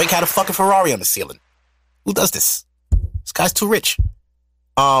 Drake had a fucking Ferrari on the ceiling. Who does this? This guy's too rich.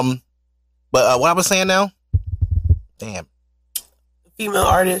 But what I was saying now? Damn. Female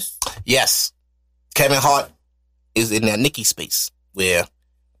artist. Yes. Kevin Hart is in that Nicki space where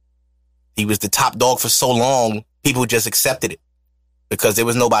he was the top dog for so long, people just accepted it because there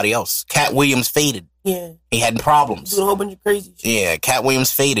was nobody else. Cat Williams faded. Yeah. He had problems. Doing a whole bunch of crazy shit. Yeah, Cat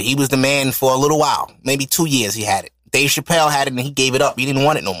Williams faded. He was the man for a little while. Maybe 2 years he had it. Dave Chappelle had it and he gave it up. He didn't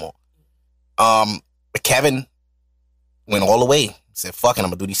want it no more. But Kevin went all the way. He said, fuck it, I'm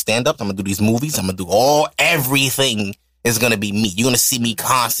going to do these stand-ups. I'm going to do these movies. I'm going to do everything is going to be me. You're going to see me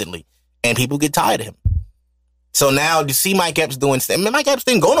constantly. And people get tired of him. So now you see Mike Epps doing stand. Mike Epps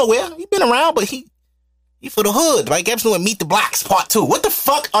didn't go nowhere. He been around, but he for the hood. Mike Epps doing Meet the Blacks Part 2. What the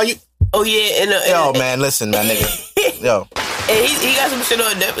fuck are you? Oh, yeah. Yo, man, listen, man, nigga. Yo. And he got some shit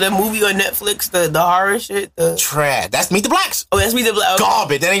on the movie on Netflix, the horror shit. Trash. That's Meet the Blacks. Oh, that's Meet the Blacks.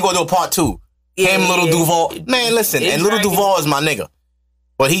 Garbage. Then he gonna do a Part 2. Him, Little Duval. Man, listen, and Little Duval is my nigga.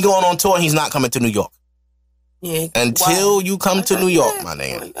 But he going on tour and he's not coming to New York. Yeah. Until you come to New York, my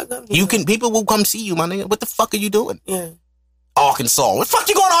nigga. People will come see you, my nigga. What the fuck are you doing? Yeah. Arkansas. What the fuck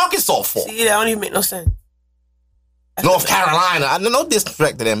you going to Arkansas for? See, that don't even make no sense. North Carolina. I no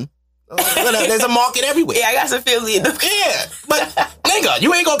disrespect to them. There's a market everywhere. Yeah, I got some family in the Yeah, but nigga,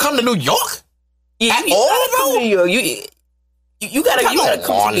 you ain't gonna come to New York at all, bro. New York. You gotta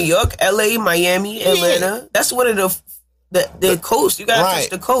come to New York, LA, Miami, Atlanta. Yeah. That's one of the coast. You gotta touch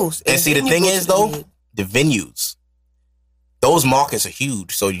the coast. And see, the thing is though, the venues, those markets are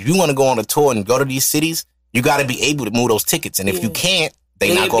huge. So if you want to go on a tour and go to these cities, you got to be able to move those tickets. And if you can't,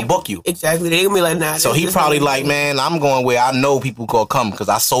 they not gonna book you. Exactly. They gonna be like, nah. So he probably like, man, I'm going where I know people gonna come because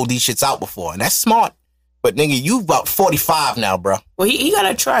I sold these shits out before, and that's smart. But nigga, you about 45 now, bro. Well, he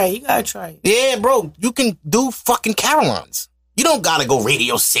gotta try. He gotta try. Yeah, bro. You can do fucking Carolines. You don't gotta go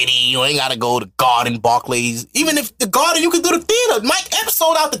Radio City. You ain't gotta go to Garden, Barclays. Even if the Garden, you can do the theater. Mike Epps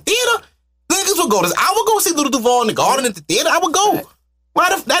sold out the theater. Niggas would go. I would go see Little Duval in the Garden at the theater. I would go.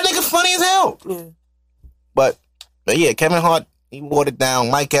 Right. That nigga funny as hell. Yeah. But yeah, Kevin Hart, he watered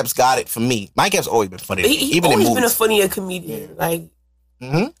down. Mike Epps got it for me. Mike Epps always been funny. He always been a funnier comedian. Like,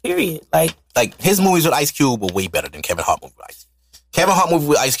 period. Like his movies with Ice Cube were way better than Kevin Hart movies with Ice. Kevin Hart movie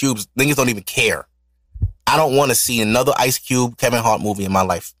with Ice Cube, niggas don't even care. I don't want to see another Ice Cube, Kevin Hart movie in my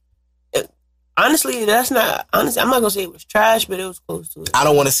life. Honestly, that's not... Honestly, I'm not going to say it was trash, but it was close to it. I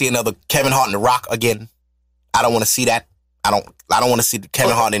don't want to see another Kevin Hart and The Rock again. I don't want to see that. I don't want to see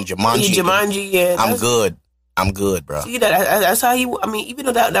Kevin Hart and Jumanji. Jumanji, yeah. I'm good, bro. See, that's how he... I mean, even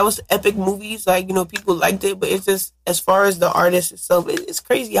though that was epic movies, like, you know, people liked it, but it's just, as far as the artist itself, it's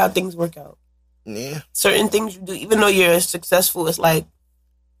crazy how things work out. Yeah. Certain things you do, even though you're successful, it's like,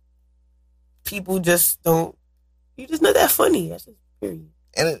 people just don't... You're just not that funny. That's just period.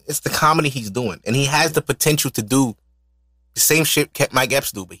 And it's the comedy he's doing. And he has the potential to do the same shit Mike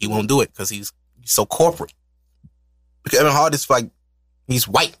Epps do, but he won't do it because he's so corporate. Kevin Hart is like, he's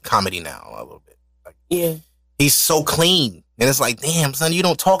white comedy now a little bit. Like, yeah. He's so clean. And it's like, damn, son, you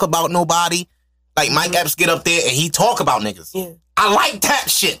don't talk about nobody. Like, Mike Epps get up there and he talk about niggas. Yeah. I like that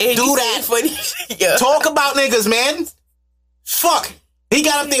shit. And do that. Funny. Yeah. Talk about niggas, man. Fuck. He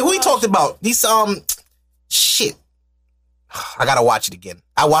got up there. Who he talked about? He's, shit. I gotta watch it again.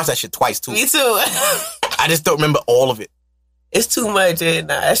 I watched that shit twice, too. Me too. I just don't remember all of it. It's too much. And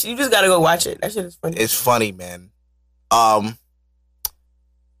you just gotta go watch it. That shit is funny. It's funny, man.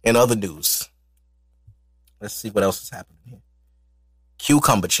 In other news, let's see what else is happening here.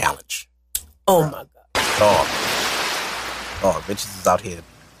 Cucumber challenge. Oh, my God. Oh, bitches is out here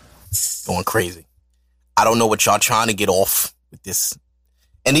going crazy. I don't know what y'all trying to get off with this.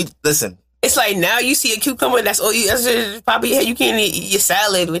 And listen. It's like now you see a cucumber, that's all you... That's probably, you can't eat your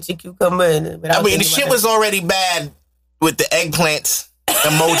salad with your cucumber. I mean, the shit was already bad with the eggplant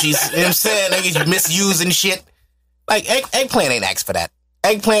emojis. You know what I'm saying? Niggas misusing shit. Like, eggplant ain't asked for that.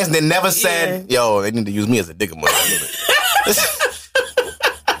 Eggplants, they never said, yo, they need to use me as a digger mother.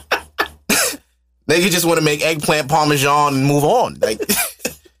 They just want to make eggplant parmesan and move on. Like,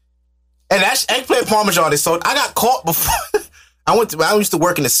 and that's eggplant parmesan is so... I got caught before... I used to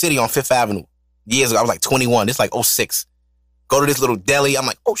work in the city on Fifth Avenue years ago. I was like 21. It's like 06. Go to this little deli. I'm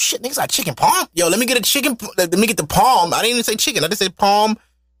like, oh shit, niggas got chicken parm. Yo, let me get the parm. I didn't even say chicken. I just said parm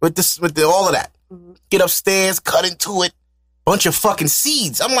with all of that. Mm-hmm. Get upstairs, cut into it. Bunch of fucking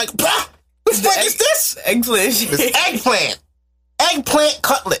seeds. I'm like, bruh, what the fuck is this? Eggplant. It's eggplant. Eggplant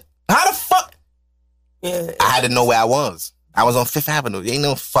cutlet. How the fuck? Yeah. I had to know where I was. I was on Fifth Avenue. There ain't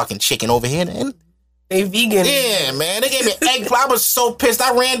no fucking chicken over here, man. They vegan. Yeah, man. They gave me eggplant. I was so pissed.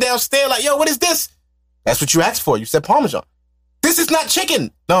 I ran downstairs like, yo, what is this? That's what you asked for. You said Parmesan. This is not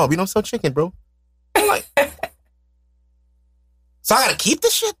chicken. No, we don't sell chicken, bro. I'm like, so I gotta keep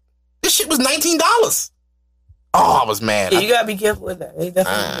this shit? This shit was $19. Oh, I was mad. Yeah, you gotta be careful with that.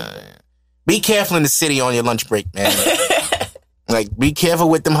 Definitely be careful in the city on your lunch break, man. Like, be careful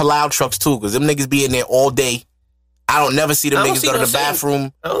with them halal trucks, too, because them niggas be in there all day. I don't never see them niggas go to the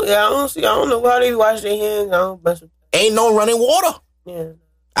bathroom. I don't know how they wash their hands. Ain't no running water. Yeah.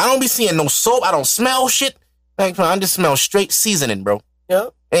 I don't be seeing no soap. I don't smell shit. Like, I just smell straight seasoning, bro.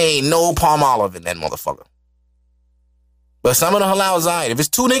 Yep. Ain't no palm olive in that motherfucker. But some of the halal is alright. If it's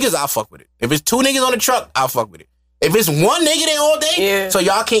two niggas, I'll fuck with it. If it's two niggas on the truck, I'll fuck with it. If it's one nigga there all day, so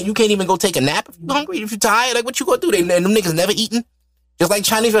you can't even go take a nap if you're hungry, if you're tired, like what you gonna do? Them niggas never eating. Just like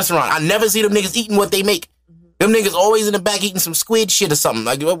Chinese restaurant. I never see them niggas eating what they make. Them niggas always in the back eating some squid shit or something.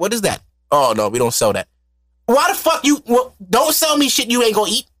 Like, what is that? Oh, no, we don't sell that. Why the fuck don't sell me shit you ain't gonna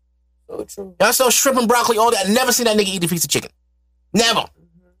eat? So true. Y'all sell shrimp and broccoli, all that. I never seen that nigga eat a piece of chicken. Never.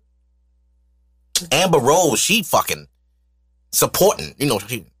 Amber Rose, she fucking supporting,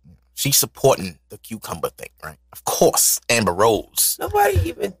 she's supporting the cucumber thing, right? Of course, Amber Rose. Nobody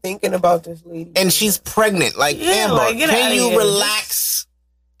even thinking about this lady. And she's pregnant. Like, Amber, can you relax?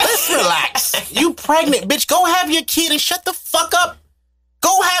 Let's relax. You pregnant, bitch. Go have your kid and shut the fuck up.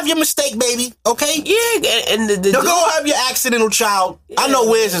 Go have your mistake, baby. Okay? Yeah. And go have your accidental child. Yeah. I know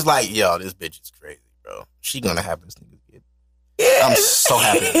Wiz is like, yo, this bitch is crazy, bro. She gonna have this nigga kid. Yeah. I'm so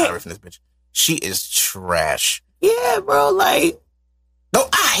happy to have her from this bitch. She is trash. Yeah, bro. Like, no,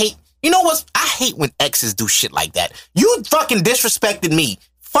 I hate when exes do shit like that. You fucking disrespected me.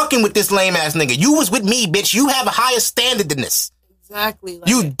 Fucking with this lame ass nigga. You was with me, bitch. You have a higher standard than this. Exactly. Like,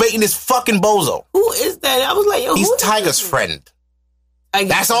 you baiting this fucking bozo. Who is that? I was like, yo, he's Tiger's friend.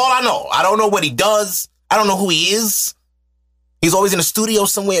 That's all I know. I don't know what he does. I don't know who he is. He's always in the studio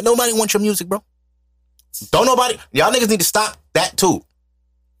somewhere. Nobody wants your music, bro. Don't nobody. Y'all niggas need to stop that too.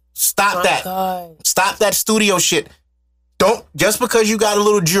 Stop that. God. Stop that studio shit. Don't, just because you got a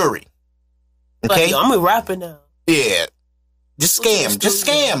little jury. Okay? Like, yo, I'm a rapper now. Yeah. Just scam. Just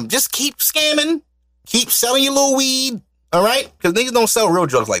scam. Just keep scamming. Keep selling your little weed. All right? Because niggas don't sell real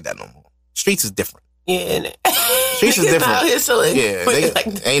drugs like that no more. Streets is different. Yeah. Streets is different. Yeah.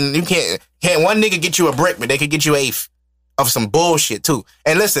 You can't one nigga get you a brick, but they could get you eighth of some bullshit too.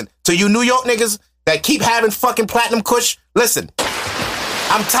 And listen, to you New York niggas, that keep having fucking platinum kush, listen,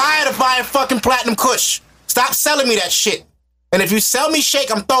 I'm tired of buying fucking platinum kush. Stop selling me that shit. And if you sell me shake,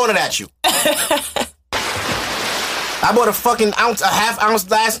 I'm throwing it at you. I bought a fucking ounce, a half ounce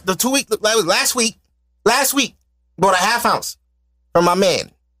last week, bought a half ounce from my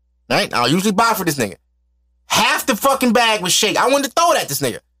man. Right? I'll usually buy for this nigga. Half the fucking bag was shake. I wanted to throw it at this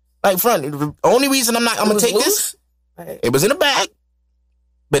nigga. Like, front, the only reason I'm gonna take this, it was in a bag.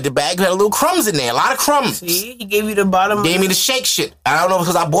 But the bag had a little crumbs in there, a lot of crumbs. See, he gave you the bottom. Gave me the shake shit. I don't know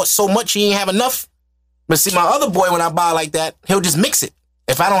because I bought so much, he ain't have enough. But see, my other boy, when I buy like that, he'll just mix it.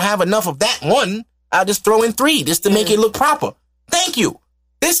 If I don't have enough of that one, I'll just throw in 3 just to make it look proper. Thank you.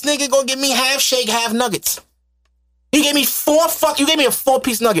 This nigga gonna give me half shake, half nuggets. You gave me you gave me a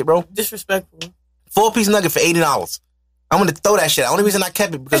 4-piece nugget, bro. Disrespectful. 4-piece nugget for $80. I'm gonna throw that shit. The only reason I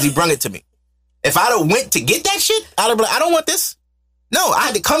kept it because he brung it to me. If I'd have went to get that shit, I'd have been like, I don't want this. No, I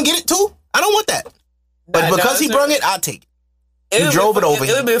had to come get it too. I don't want that. But because he brung it, I'll take it. He drove it over. It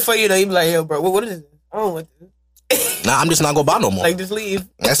would be funny, You'd be like, yo, bro, what is this? I don't want this. Nah, I'm just not gonna buy no more. Like, just leave.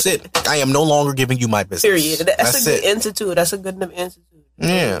 That's it. I am no longer giving you my business. Period. That's a good answer to it. That's a good enough answer to it.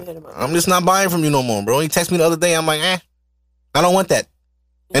 Yeah. I'm just not buying from you no more, bro. He texted me the other day. I'm like, I don't want that.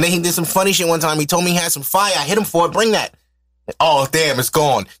 And then he did some funny shit one time. He told me he had some fire. I hit him for it. Bring that. Oh, damn, it's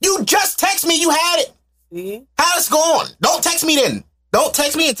gone. You just text me you had it. See? How it's gone? Don't text me then. Don't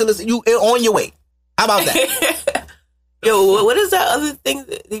text me until it's on your way. How about that? Yo, what is that other thing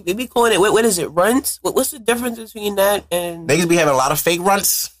that they be calling it? What is it? Runts? What's the difference between that and... Niggas be having a lot of fake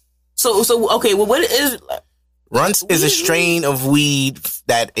runts. So okay, well, what is... Runts is a strain of weed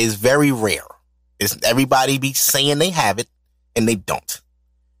that is very rare. Everybody be saying they have it, and they don't.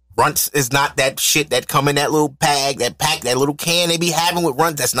 Runts is not that shit that come in that little pack, that little can they be having with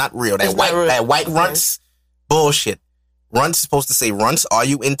runts. That's not real. That white runts, bullshit. Runts is supposed to say runts,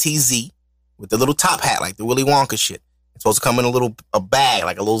 R-U-N-T-Z, with the little top hat, like the Willy Wonka shit. It's supposed to come in a bag,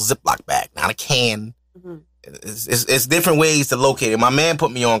 like a little Ziploc bag, not a can. Mm-hmm. It's different ways to locate it. My man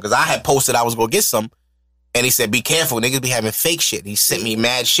put me on because I had posted I was going to get some, and he said, be careful, niggas be having fake shit. He sent me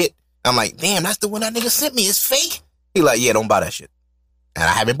mad shit. I'm like, damn, that's the one that nigga sent me. It's fake? He like, yeah, don't buy that shit. And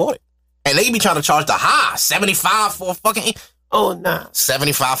I haven't bought it. And they be trying to charge the high, 75 for a fucking... Oh, nah.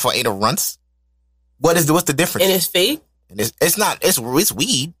 75 for 8 of runts? What's the difference? And it's fake? And it's not, it's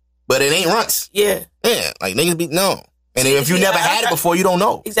weed, but it ain't runts. Yeah. Yeah, like niggas be, no. And if you never had it before, you don't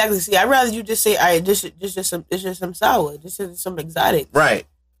know. Exactly. See, I'd rather you just say, all right, it's just some sour. This is some exotic. Right.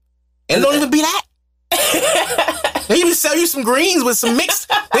 And it don't even be that. They even sell you some greens with some mixed,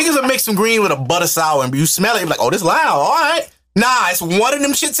 niggas will mix some green with a butter sour and you smell it, you're like, oh, this loud, all right. Nah, it's one of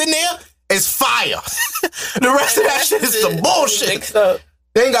them shits in there, it's fire. The rest of that shit is some bullshit. Mixed up.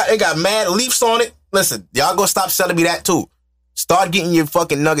 They got mad leaves on it. Listen, y'all go stop selling me that too. Start getting your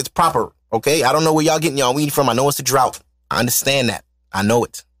fucking nuggets proper, okay? I don't know where y'all getting y'all weed from. I know it's a drought. I understand that. I know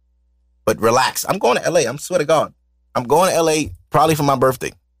it. But relax. I'm going to LA. I'm swear to God. I'm going to LA probably for my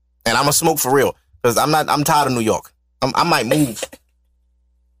birthday. And I'm going to smoke for real. Because I'm tired of New York. I might move.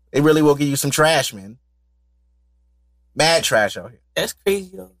 They really will give you some trash, man. Mad trash out here. That's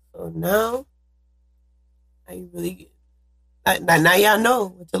crazy, though. So now you really get... Now y'all know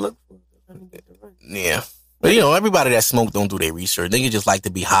what to look for. Yeah. But, everybody that smoke don't do their research. They just like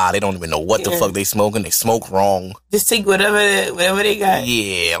to be high. They don't even know what the fuck they smoking. They smoke wrong. Just take whatever they got.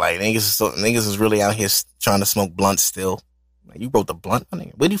 Yeah, like niggas is really out here trying to smoke blunts still. Like, you wrote the blunt?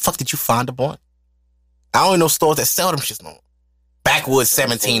 Where the fuck did you find the blunt? I don't even know stores that sell them shits no more. Backwoods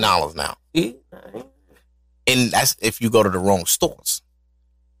 $17 now. And that's if you go to the wrong stores.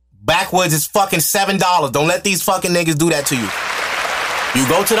 Backwoods is fucking $7. Don't let these fucking niggas do that to you. You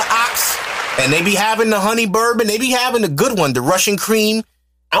go to the Ox, and they be having the honey bourbon. They be having the good one, the Russian cream.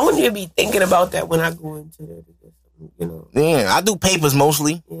 I wouldn't even be thinking about that when I go into there. Yeah, I do papers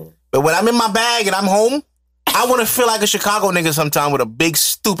mostly. Yeah. But when I'm in my bag and I'm home, I want to feel like a Chicago nigga sometime with a big,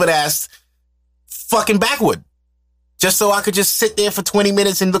 stupid-ass fucking backwood. Just so I could just sit there for 20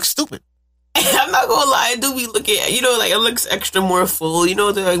 minutes and look stupid. I'm not gonna lie, I do be looking at, like it looks extra more full,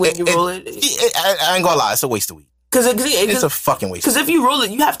 like when you roll it. I ain't gonna lie, it's a waste of weed. It's a fucking waste. Because if you roll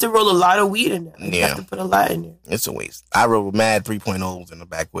it, you have to roll a lot of weed in there. You have to put a lot in there. It's a waste. I rolled mad 3.0s in the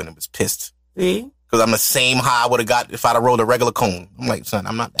backwood and was pissed. See? Because I'm the same high I would have got if I'd have rolled a regular cone. I'm like, son,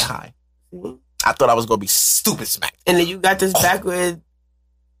 I'm not that high. See? I thought I was gonna be stupid smacked. And then you got this backwood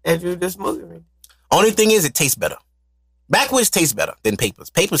that you're just smoking right. Only thing is, it tastes better. Backwoods tastes better than papers.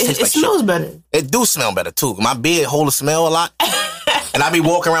 Papers taste like shit. It smells better. It do smell better, too. My beard hold the smell a lot. And I be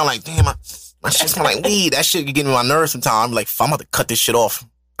walking around like, damn, my shit smell like weed. That shit can get me on my nerves sometimes. I'm like, I'm about to cut this shit off.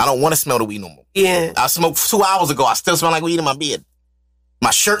 I don't want to smell the weed no more. Yeah. I smoked 2 hours ago. I still smell like weed in my beard.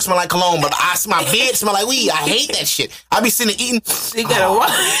 My shirt smell like cologne, but my beard smell like weed. I hate that shit. I be sitting there eating. You gotta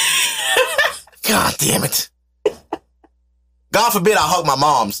watch. God damn it. God forbid I hug my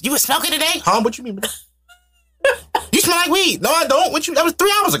moms. You was smoking today? Huh? What you mean? You smell like weed. No, I don't. That was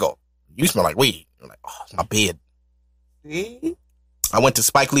 3 hours ago. You smell like weed. I'm like, oh, it's my beard. See? I went to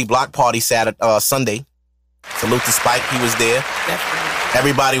Spike Lee block party Sunday. Salute to Spike. He was there. Definitely.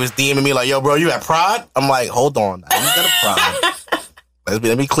 Everybody was DMing me like, yo, bro, you at Pride? I'm like, hold on. I ain't got a Pride.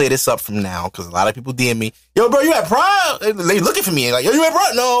 Let me clear this up from now, because a lot of people DM me, yo, bro, you at Pride? They looking for me like, yo, you at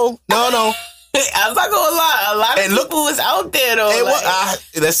Pride? No. I'm not gonna lie. A lot of people was out there though.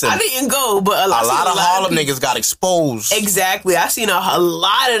 Listen, I didn't go, but a lot of Harlem niggas got exposed. Exactly, I seen a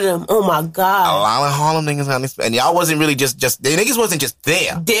lot of them. Oh my god, a lot of Harlem niggas got exposed, and y'all wasn't really just the niggas wasn't just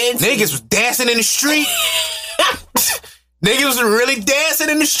there. Dancing. Niggas was dancing in the street. Niggas was really dancing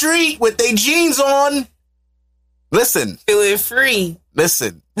in the street with their jeans on. Listen, feeling free.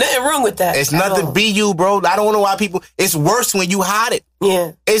 Listen, nothing wrong with that. It's nothing. Be you, bro. I don't know why people. It's worse when you hide it.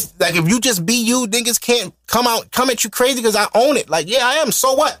 Yeah. It's like if you just be you, niggas can't come at you crazy because I own it. Like, yeah, I am.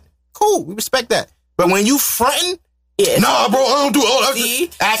 So what? Cool. We respect that. But when you fronting, nah, bro, I don't do all that. See?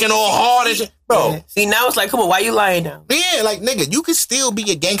 Acting all hard and shit. Bro. Yeah. See, now it's like, come on, why you lying now? Yeah, like, nigga, you can still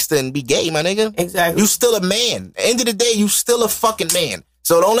be a gangster and be gay, my nigga. Exactly. You still a man. At the end of the day, you still a fucking man.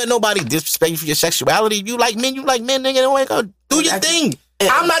 So don't let nobody disrespect you for your sexuality. If you like men, nigga. Don't go do your thing.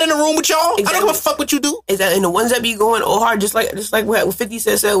 I'm not in the room with y'all. Exactly. I don't give a fuck what you do. Exactly. And the ones that be going all hard, just like what 50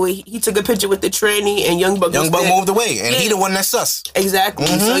 said, where he took a picture with the tranny and Young Buck moved away, and he the one that's sus. Exactly.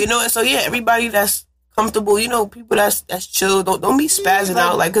 Mm-hmm. So everybody that's comfortable, people that's chill, don't be spazzing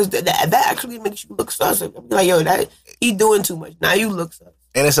out, like, because that actually makes you look sus. Like, yo, he doing too much. Now you look sus.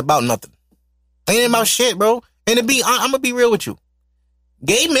 And it's about nothing. Ain't about shit, bro. And I'm gonna be real with you.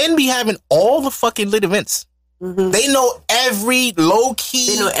 Gay men be having all the fucking lit events. Mm-hmm. They know every low-key,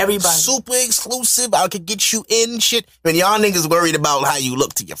 they know everybody. Super exclusive, I could get you in shit. When y'all niggas worried about how you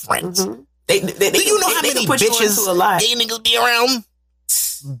look to your friends. Mm-hmm. Do you know how many bitches gay niggas be around?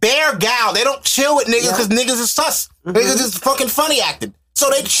 Bare gal. They don't chill with niggas because niggas is sus. Mm-hmm. Niggas is fucking funny acting. So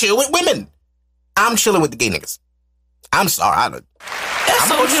they chill with women. I'm chilling with the gay niggas. I'm sorry. That's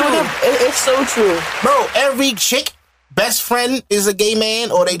so true. It's so true. Bro, every chick best friend is a gay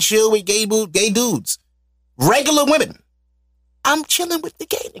man, or they chill with gay dudes. Regular women. I'm chilling with the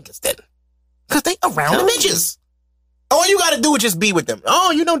gay niggas then. Because they around the bitches. All you gotta do is just be with them.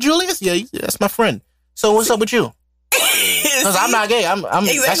 Oh, you know Julius? Yeah, that's my friend. So what's up with you? Because I'm not gay. I'm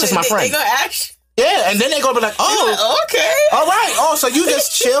exactly. That's just my friend. They gonna ask. Yeah, and then they gonna be like, oh, okay. All right. Oh, so you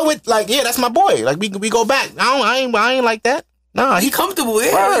just chill with, like, yeah, that's my boy. Like, we go back. I ain't like that. Nah, he comfortable.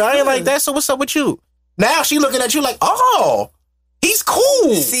 Yeah, I ain't like that. So what's up with you? Now she looking at you like, oh, he's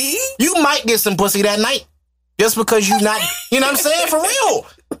cool. See? You might get some pussy that night. Just because you not, you know what I'm saying? For real.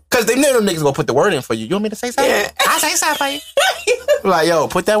 Because they know them niggas gonna put the word in for you. You want me to say something? Yeah. I'll say something for you. Like, yo,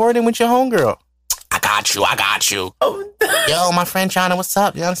 put that word in with your homegirl. I got you. Yo, my friend China, what's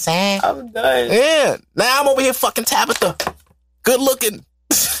up? You know what I'm saying? I'm done. Yeah. Now I'm over here fucking Tabitha. Good looking.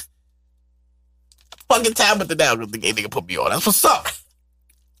 Fucking Tabitha now because the gay nigga put me on. That's what's up.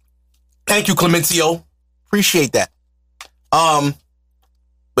 Thank you, Clemencio. Appreciate that.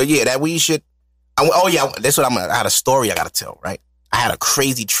 But yeah, that weed shit. That's what I had a story I gotta tell, right? I had a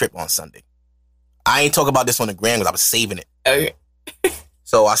crazy trip on Sunday. I ain't talk about this on the gram because I was saving it. Okay.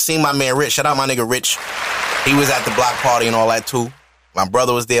 So I seen my man Rich. Shout out my nigga Rich. He was at the block party and all that too. My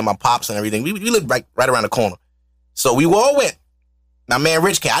brother was there, my pops and everything. We lived right around the corner. So we all went. My man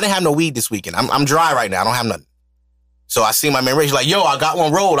Rich came. I didn't have no weed this weekend. I'm dry right now. I don't have nothing. So I see my man Rich like, yo, I got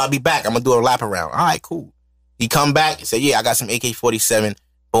one rolled. I'll be back. I'm gonna do a lap around. All right, cool. He come back. He said, yeah, I got some AK-47.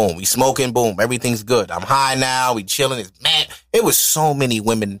 Boom. We smoking. Boom. Everything's good. I'm high now. We chilling. It's mad. It was so many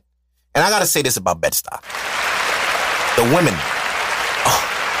women. And I got to say this about Bed-Stuy. The women.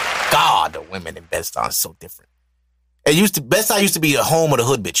 Oh, God, the women in Bed-Stuy is so different. Bed-Stuy used to be a home of the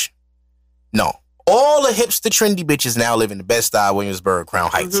hood bitch. No. All the hipster trendy bitches now live in the Bed-Stuy, Williamsburg,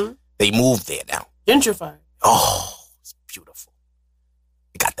 Crown Heights. Mm-hmm. They moved there now. Gentrified. Oh, it's beautiful.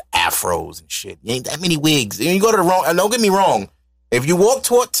 You got the afros and shit. You ain't that many wigs. And you go to the wrong, and don't get me wrong. If you walk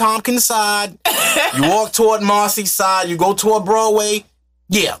toward Tompkins side, you walk toward Marcy side, you go toward Broadway,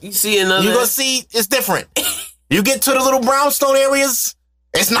 yeah. You see another. You're going to see it's different. You get to the little brownstone areas,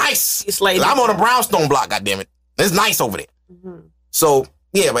 it's nice. It's like I'm on a brownstone block, goddammit. It's nice over there. Mm-hmm. So,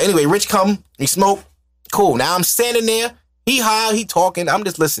 yeah, but anyway, Rich come, he smoke, cool. Now I'm standing there, he high, he talking, I'm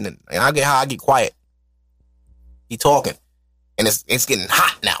just listening. And I get high, I get quiet. He talking. And it's getting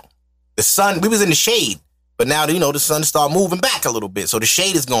hot now. The sun, we was in the shade. But now, the sun start moving back a little bit. So the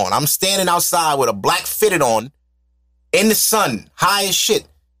shade is gone. I'm standing outside with a black fitted on in the sun, high as shit.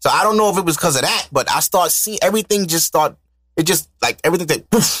 So I don't know if it was because of that, but I start seeing everything everything that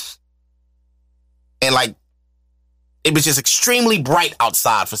poof. And like, it was just extremely bright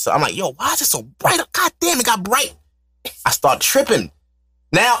outside for some. I'm like, yo, why is it so bright? God damn, it got bright. I start tripping.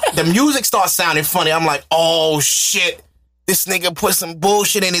 Now the music starts sounding funny. I'm like, oh shit. This nigga put some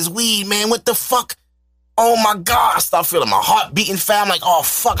bullshit in his weed, man. What the fuck? Oh my God. I start feeling my heart beating fast. I'm like, oh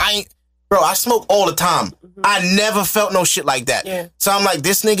fuck, Bro, I smoke all the time. Mm-hmm. I never felt no shit like that. Yeah. So I'm like,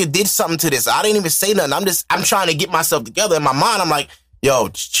 this nigga did something to this. I didn't even say nothing. I'm trying to get myself together. In my mind, I'm like, yo,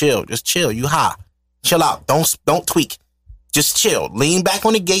 just chill. You high. Chill out. Don't tweak. Just chill. Lean back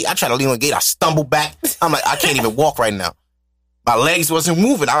on the gate. I try to lean on the gate. I stumble back. I'm like, I can't even walk right now. My legs wasn't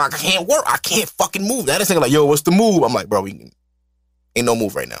moving. I'm like, I can't work. I can't fucking move. That nigga like, yo, what's the move? I'm like, bro, ain't no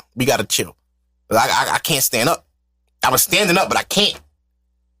move right now. We gotta chill. I can't stand up. I was standing up, but I can't.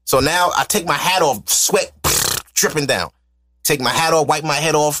 So now I take my hat off, sweat dripping down. Take my hat off, wipe my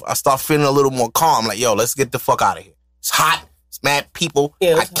head off. I start feeling a little more calm. Like, yo, let's get the fuck out of here. It's hot. It's mad people.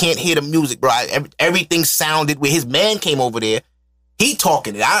 Yeah, I can't hear the music, bro. Everything sounded where his man came over there. He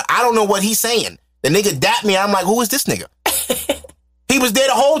talking it. I don't know what he's saying. The nigga dapped me. I'm like, who is this nigga? He was there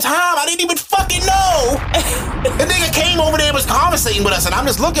the whole time. I didn't even fucking know. The nigga came over there and was conversating with us, and I'm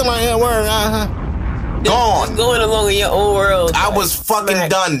just looking like, yeah, word, gone. Just going along in your own world. I was fucking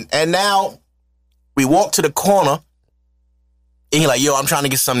done. And now we walk to the corner, and he's like, yo, I'm trying to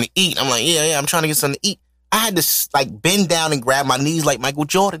get something to eat. I'm like, yeah, I'm trying to get something to eat. I had to like bend down and grab my knees like Michael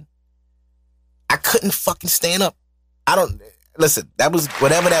Jordan. I couldn't fucking stand up. Listen, that was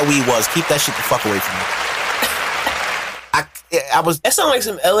whatever that weed was. Keep that shit the fuck away from me. That sounds like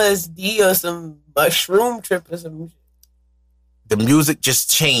some LSD or some mushroom trip or some. The music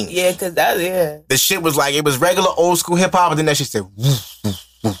just changed. Yeah, because the shit was like, it was regular old school hip hop, and then that shit said,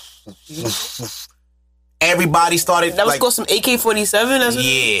 everybody started. That was called some AK-47?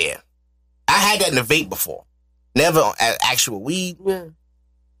 Yeah. I had that in the vape before. Never actual weed. Yeah.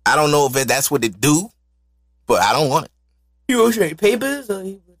 I don't know if that's what it do, but I don't want it. You go straight papers?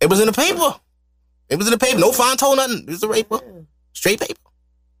 It was in the paper. No fine told nothing. It was the paper. Yeah. Straight paper.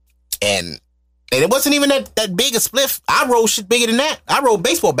 And it wasn't even that big a spliff. I roll shit bigger than that. I roll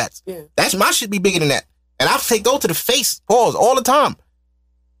baseball bats. Yeah. That's my shit be bigger than that. And I go to the face, pause, all the time.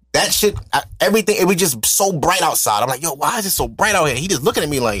 That shit, everything, it was just so bright outside. I'm like, yo, why is it so bright out here? He just looking at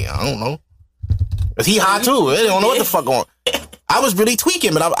me like, I don't know. Because he high too. I don't know what the fuck going on. I was really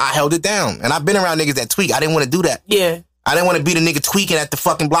tweaking, but I held it down. And I've been around niggas that tweak. I didn't want to do that. Yeah. I didn't want to be the nigga tweaking at the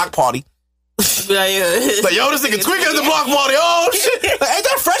fucking block party. Like, yo, this nigga tweaking at the block party. Oh, shit. Like, ain't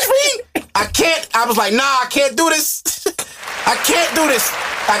that FreshFeen? I was like, nah, I can't do this. I can't do this.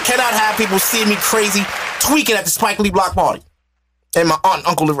 I cannot have people see me crazy tweaking at the Spike Lee block party. And my aunt and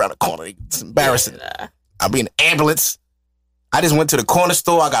uncle live around the corner. It's embarrassing. I'll be in the ambulance. I just went to the corner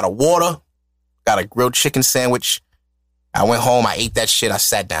store. I got a water. Got a grilled chicken sandwich. I went home. I ate that shit. I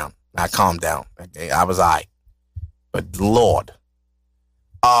sat down. I calmed down. I was all right. But Lord.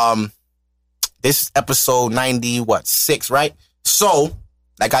 This is episode 6, right? So,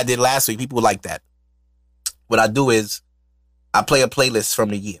 like I did last week, people like that. What I do is, I play a playlist from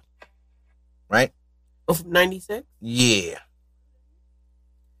the year. Right? Oh, from 96? Yeah.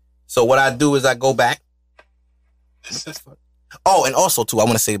 So what I do is I go back. Oh, and also, too, I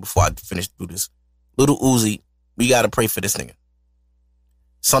want to say before I finish do this, Little Uzi, we got to pray for this nigga.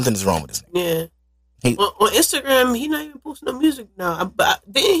 Something is wrong with this nigga. Yeah. On Instagram, he not even posting no music now. But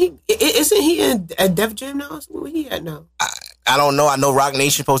isn't he at Def Jam now? Where he at now? I don't know. I know Rock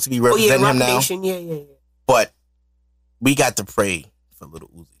Nation supposed to be representing him now. Rock Nation, yeah. But we got to pray for Little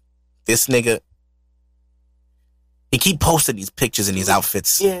Uzi. This nigga, he keep posting these pictures in these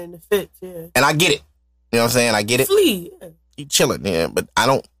outfits. Yeah, in the fits, yeah. And I get it. You know what I'm saying? I get it. Flea, yeah. He chilling, yeah. But I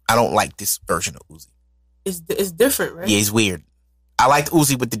don't like this version of Uzi. It's different, right? Yeah, he's weird. I liked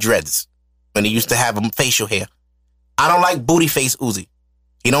Uzi with the dreads. When he used to have facial hair. I don't like booty face Uzi.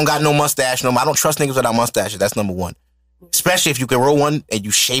 He don't got no mustache. I don't trust niggas without mustaches. That's number one. Especially if you can roll one and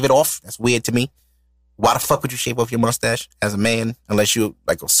you shave it off. That's weird to me. Why the fuck would you shave off your mustache as a man unless you're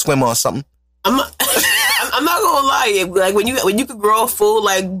like a swimmer or something? I'm not gonna lie. Like when you could grow a full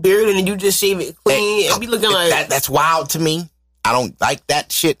like beard and then you just shave it clean, and be looking like that's wild to me. I don't like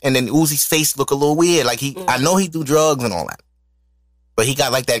that shit. And then Uzi's face look a little weird. Like I know he do drugs and all that. But he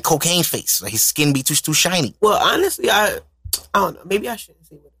got like that cocaine face. Like his skin be too shiny. Well, honestly, I don't know. Maybe I shouldn't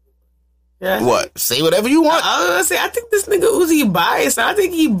say whatever. What? Say whatever you want. I was gonna say, I think this nigga Uzi biased. I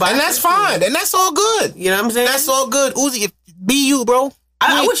think he biased. And that's fine. And that's all good. You know what I'm saying? That's all good. Uzi, be you, bro.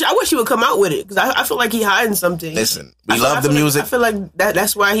 I wish he would come out with it because I feel like he hiding something. Listen, we love the music. I feel like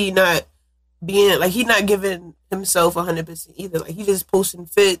that's why he not being like he not giving himself 100% either. Like he just posting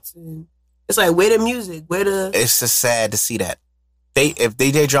fits, and it's like where the music, where the. It's just sad to see that. If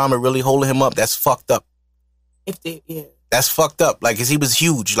DJ Drama really holding him up, that's fucked up. That's fucked up. Like, cause he was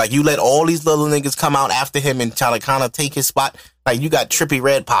huge. Like, you let all these little niggas come out after him and try to kind of take his spot. Like, you got Trippie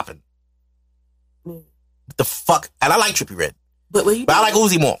Redd popping. What the fuck? And I like Trippie Redd, but I like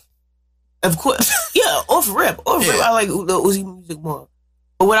Uzi more. Of course, yeah. Off rip, I like the Uzi music more.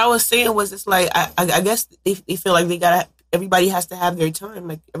 But what I was saying was, it's like I guess they feel like everybody has to have their time.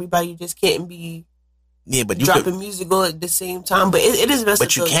 Like everybody just can't be. Yeah, but you dropping music all at the same time, but it is best.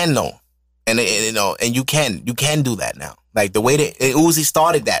 But you can though, and you can do that now. Like the way that Uzi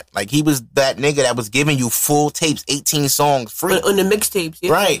started that, like he was that nigga that was giving you full tapes, 18 songs free on the mixtapes,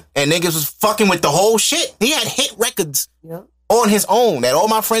 yeah. Right? And niggas was fucking with the whole shit. He had hit records on his own. That All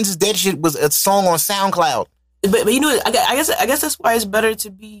My Friends Is Dead shit was a song on SoundCloud. But you know, I guess that's why it's better to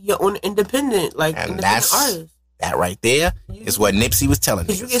be your own independent, artist. That right there is what Nipsey was telling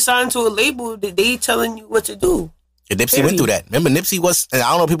us. If you get signed to a label, they telling you what to do. Yeah, Nipsey went through that. Remember, Nipsey was, and I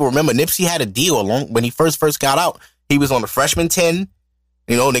don't know if people remember, Nipsey had a deal when he first got out. He was on the Freshman 10.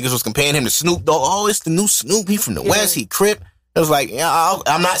 You know, niggas was comparing him to Snoop Dogg. Oh, it's the new Snoop. He from the West. He Crip. It was like, yeah,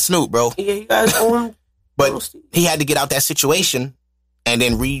 I'm not Snoop, bro. Yeah, you guys own. But he had to get out that situation and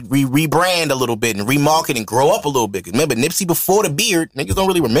then rebrand a little bit and remarket and grow up a little bit. Remember, Nipsey before the beard, niggas don't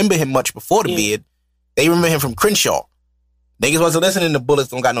really remember him much before the beard. They remember him from Crenshaw. Niggas wasn't listening to Bullets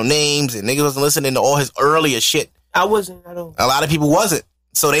Don't Got No Names, and niggas wasn't listening to all his earlier shit. I wasn't at all. A lot of people wasn't.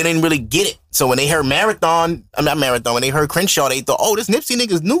 So they didn't really get it. So when they heard when they heard Crenshaw, they thought, oh, this Nipsey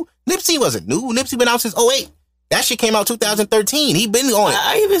nigga's new. Nipsey wasn't new. Nipsey been out since 2008. That shit came out 2013. He been on it.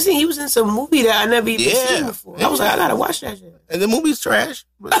 I even seen he was in some movie that I never even seen before. I was like, I gotta watch that shit. And the movie's trash.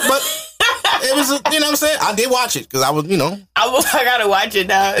 But it was, you know what I'm saying? I did watch it because I was, I gotta watch it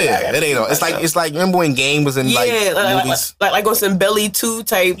now. Yeah, it ain't. It's like remember when Game was in movies? Like on some Belly 2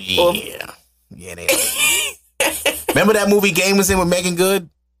 type. Yeah, they. Remember that movie Game was in with Megan Good?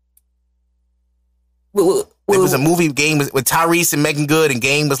 It was a movie Game with Tyrese and Megan Good, and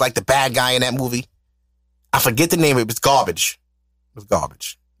Game was like the bad guy in that movie. I forget the name of it. It was garbage.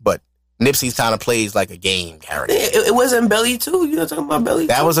 But Nipsey kind of plays like a Game character. It wasn't Belly 2. You know talking about Belly 2?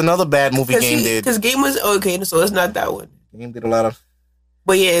 That was another bad movie Game did. Because Game was okay, so it's not that one. Game did a lot of.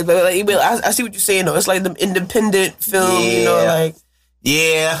 But yeah, I see what you're saying though. It's like the independent film,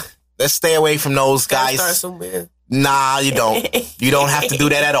 Yeah, let's stay away from those guys. Start somewhere. Nah, you don't. You don't have to do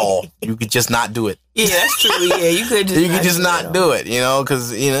that at all. You could just not do it. Yeah, that's true. Yeah, you could just. Not do it.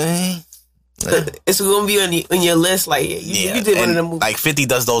 Because it's gonna be on your list. Like you did one of the movies. Like 50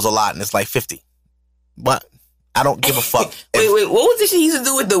 does those a lot, and it's like 50. But I don't give a fuck. Wait, what was this shit he used to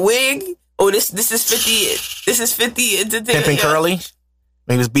do with the wig? Oh, this is 50. This is 50. Pimpin' Curly.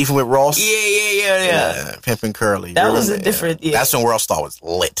 When he was beefing with Ross. Yeah. Pimpin' Curly. That was a different. Yeah. That's when World Star was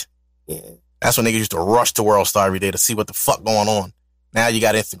lit. Yeah. That's when niggas used to rush to World Star every day to see what the fuck going on. Now you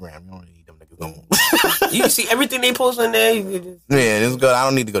got Instagram. You don't need them niggas no more. You can see everything they post on there. Yeah, this is good. I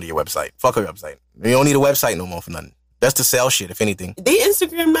don't need to go to your website. Fuck your website. You don't need a website no more for nothing. That's to sell shit, if anything. They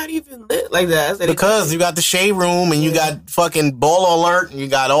Instagram not even lit like that. Because you got the Shade Room and you got fucking Baller Alert and you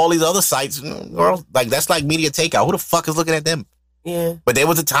got all these other sites. Girl, like that's like Media Takeout. Who the fuck is looking at them? Yeah. But there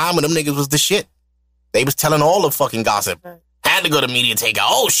was a time when them niggas was the shit. They was telling all the fucking gossip. Right. Had to go to Media Takeout.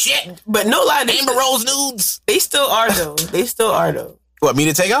 Oh shit! But no lie, Amber Rose nudes. They still are though. What,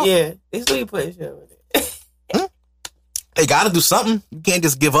 Media Takeout? Yeah, they still be putting shit with it. They gotta do something. You can't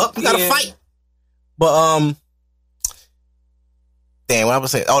just give up. You gotta fight. But damn, what I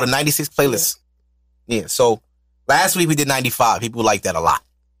was saying? Oh, the 96 playlist. Yeah. So last week we did 95. People like that a lot.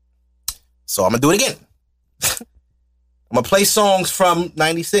 So I'm gonna do it again. I'm gonna play songs from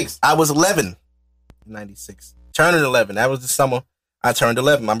 96. I was 11. 96. Turning 11. That was the summer I turned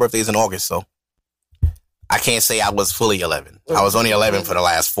 11. My birthday's in August, so I can't say I was fully 11. I was only 11 for the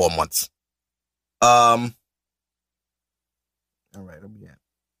last 4 months. All right, where we at?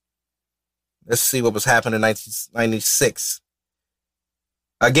 Let's see what was happening in 1996.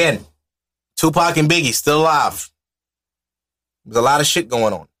 Again, Tupac and Biggie still alive. There's a lot of shit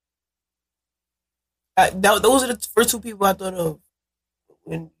going on. Those are the first two people I thought of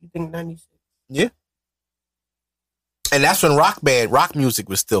when you think 96. Yeah. And that's when rock music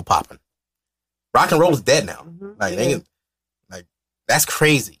was still popping. Rock and roll is dead now. Mm-hmm. Like that's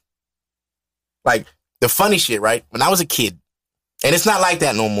crazy. Like the funny shit, right? When I was a kid, and it's not like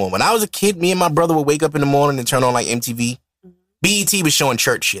that no more. When I was a kid, me and my brother would wake up in the morning and turn on like MTV. Mm-hmm. BET was showing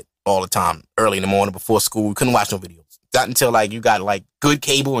church shit all the time, early in the morning before school. We couldn't watch no videos. Not until like you got like good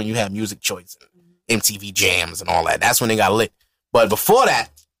cable and you had Music Choice and MTV Jams and all that. That's when they got lit. But before that,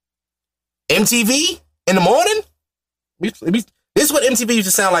 MTV in the morning? This is what MTV used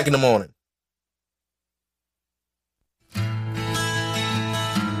to sound like in the morning.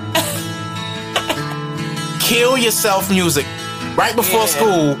 Kill yourself music right before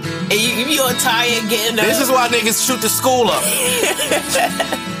school. And you be on tired getting up. This is why niggas shoot the school up.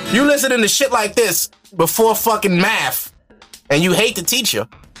 You listening to shit like this before fucking math, and you hate the teacher.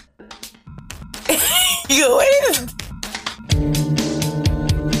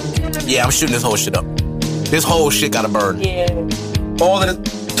 Yeah, I'm shooting this whole shit up. This whole shit gotta burn. Yeah.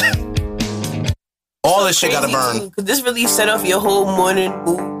 All this shit gotta burn. Because this really set off your whole morning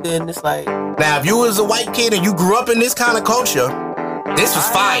mood, and it's like... Now, if you was a white kid and you grew up in this kind of culture, this was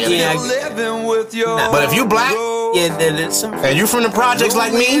fire. Yeah, but if you black, then it's some... and you from the projects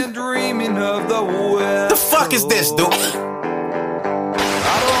like me, the fuck is this, dude?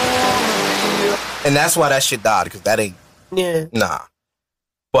 And that's why that shit died, because that ain't... Yeah. Nah.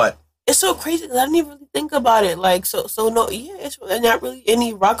 But... It's so crazy, because I didn't even really think about it. Like, so no, yeah, it's not really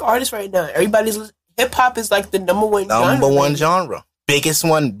any rock artists right now. Everybody's... Hip-hop is like the number one genre. Biggest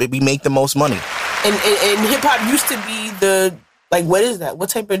one. We make the most money. And hip-hop used to be the... Like, what is that? What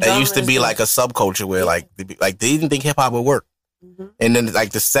type of genre? It used to be like a subculture where, like they didn't think hip-hop would work. Mm-hmm. And then,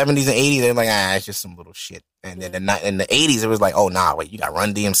 like, the 70s and 80s, they're like, it's just some little shit. And then in the 80s, it was like, oh, nah, wait, you got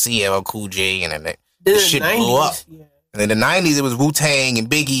Run DMC, LL Cool J, and then the shit 90s, blew up. Yeah. And in the 90s, it was Wu-Tang and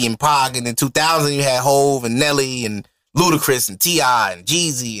Biggie and Pac. And in 2000, you had Hove and Nelly and Ludacris and T.I. and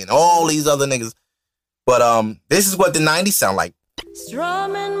Jeezy and all these other niggas. But this is what the 90s sound like.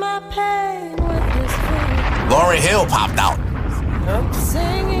 Strumming my pain with this Lauryn Hill popped out.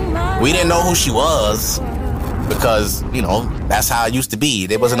 We didn't know who she was because, you know, that's how it used to be.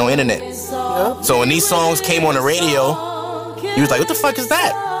 There wasn't no internet. So when these songs came on the radio, you was like, what the fuck is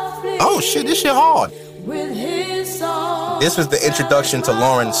that? Oh, shit, this shit hard. This was the introduction to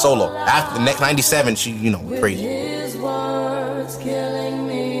Lauryn solo. After the next 97, she, you know, crazy. She's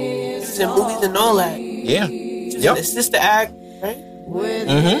in movies and all that. Yeah. She was a sister act, right?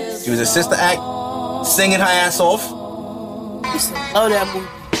 Mm-hmm. She was a sister act, singing her ass off. I used to love that movie.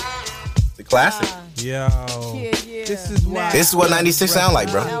 The classic. Yo. This is what 96 sound like,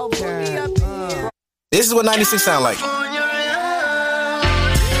 bro. This is what 96 sound like.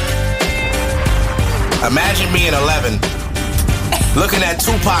 Imagine being 11, looking at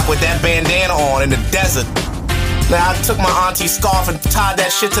Tupac with that bandana on in the desert. Now I took my auntie's scarf and tied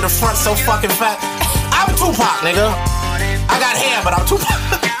that shit to the front so fucking fat. I'm Tupac, nigga. I got hair, but I'm Tupac.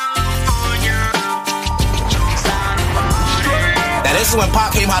 Now this is when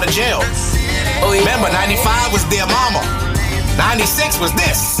Pac came out of jail. Oh, yeah. Remember, 95 was Dear Mama. 96 was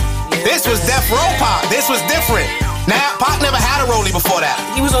this. This was Death Row Pac. This was different. Now, Pac never had a rollie before that.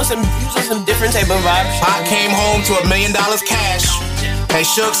 He was on some different type of vibes. Pac came home to $1 million cash, and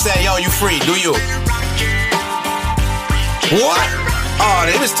Suge said, yo, you free, do you? What? Oh,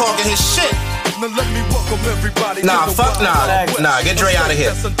 they was talking his shit. Nah, fuck nah. Nah, get Dre out of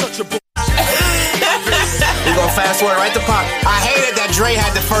here. We gonna fast forward right to Pac. I hated that Dre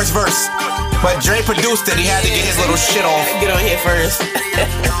had the first verse, but Dre produced it. He had to get his little shit off. Get on here first.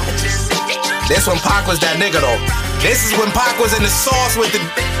 This when Pac was that nigga though. This is when Pac was in the sauce with the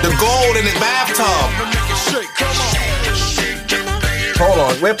gold in his bathtub. Hold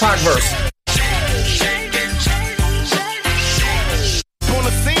on, where Pac verse?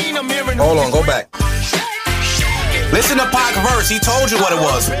 Hold on, go back. Listen to Pac verse. He told you what it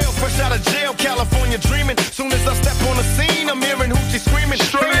was. Fresh out of jail, California dreaming. Soon as I step on the scene, I'm hearing hoochie screaming.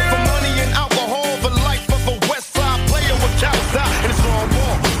 Screaming for money and alcohol, the life of a West Side player with cows out in a strong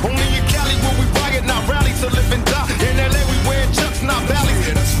wall. Only in Cali will we riot, not rally to live and die. In LA we wear chucks, not valleys.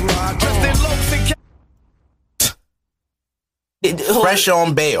 That's right. Dressed in locs and Fresh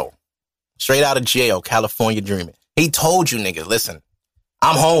on bail. Straight out of jail, California dreaming. He told you niggas, listen,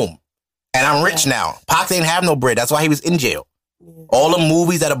 I'm home. And I'm rich now. Pac didn't have no bread. That's why he was in jail. All the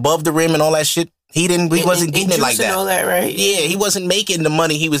movies that Above the Rim and all that shit, he wasn't getting it like that. All that, right? Yeah, he wasn't making the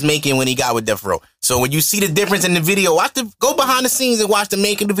money he was making when he got with Death Row. So when you see the difference in the video, go behind the scenes and watch the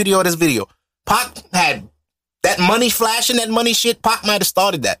making the video of this video. Pac had that money flashing, that money shit. Pac might have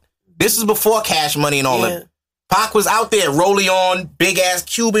started that. This is before Cash Money and all that. Pac was out there, rolling on, big ass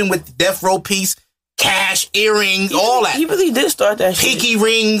Cuban with the Death Row piece. Cash, earrings, all that. He really did start that shit. Pinky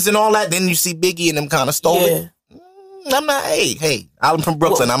rings and all that. Then you see Biggie and them kind of stole it. I'm not, hey, I'm from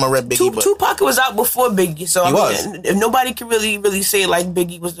Brooklyn. I'm a rep Biggie. Tupac was out before Biggie. So he was. Nobody can really say like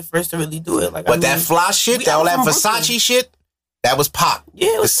Biggie was the first to really do it. Like, but that fly shit, all that Versace shit, that was Pac.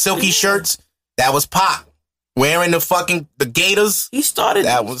 Yeah. The silky shirts, that was Pac. Wearing the gators. He started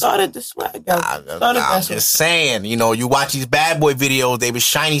the swag. I'm just saying, you know, you watch these Bad Boy videos, they was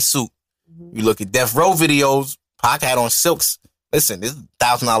shiny suit. You look at Death Row videos, Pac had on silks. Listen, this is a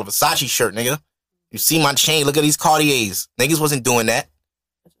 $1,000 Versace shirt, nigga. You see my chain, look at these Cartiers. Niggas wasn't doing that.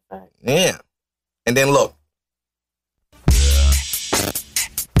 Yeah. And then look.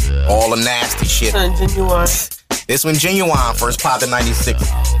 All the nasty shit. Genuine. This one Genuine first popped in 96.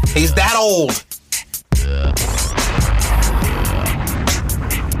 He's that old.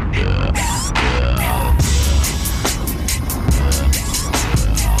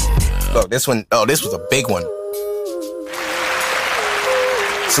 Look, this one, this was a big one.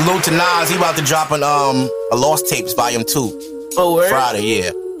 Salute to Nas, he about to drop an a Lost Tapes Volume 2. Oh, word? Friday,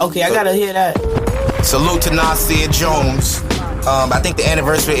 yeah. Okay, I gotta hear that. Salute to Nasir Jones. I think the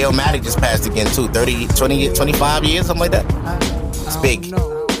anniversary of Illmatic just passed again too. 30, 20, 25 years, something like that. It's big.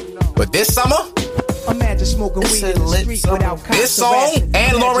 But this summer, imagine smoking weed in the street without this song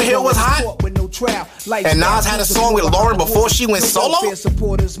and Lauryn Hill was hot. And Nas had a song with Lauryn before she went solo.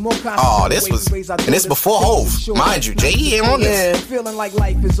 Oh, this was, and this before Hove, mind you. J.E. ain't on this. Feeling like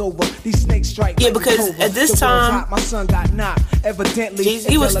life is over. These snakes strike. Yeah, because at this time, my son got knocked. Evidently,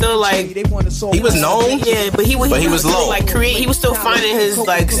 he was still like, he was known. Yeah, but he was low. Like he was still finding his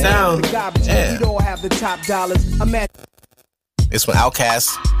like sound. Yeah. This one, Outkast,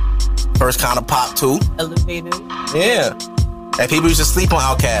 first kind of pop too. Elevated. Yeah. And people used to sleep on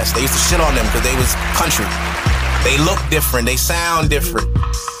Outkast. They used to shit on them because they was country. They look different. They sound different.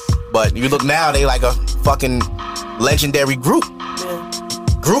 But you look now, they like a fucking legendary group. Yeah.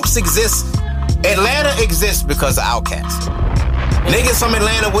 Groups exist. Atlanta exists because of Outkast. Niggas from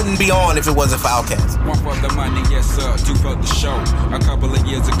Atlanta wouldn't be on if it wasn't for Outkast. One for the money, yes sir, two for the show. A couple of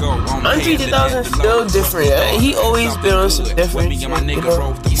years ago, Andre 2000 still different. He always been on some different shit, you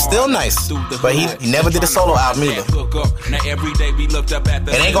know? He's still nice, but he never did a solo album either. It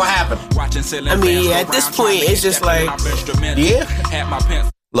ain't gonna happen. I mean, yeah, at this point, it's just like, yeah.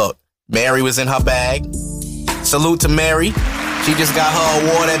 Look, Mary was in her bag. Salute to Mary. She just got her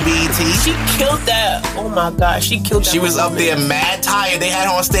award at BET. She killed that. Oh my God, she killed that. She was up there mad tired. They had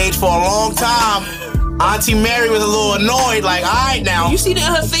her on stage for a long time. Auntie Mary was a little annoyed, like, all right now. You see that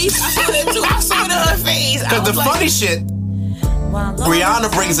in her face? I saw that too. I saw it in her face. Because the funny shit,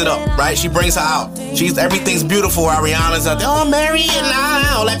 Rihanna brings it up, right? She brings her out. Everything's beautiful while Rihanna's out there. Oh, Mary and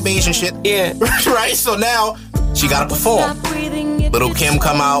I, all that Bayesian shit. Yeah. Right? So now she got to perform. Little Kim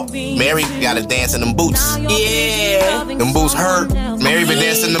come out. Mary got to dance in them boots. Yeah. Them boots hurt. Mary been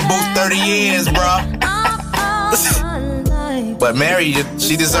dancing in them boots 30 years, bruh. But Mary,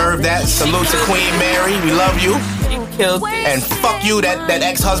 she deserved that. Salute to Queen Mary. We love you. She killed it. And fuck you, that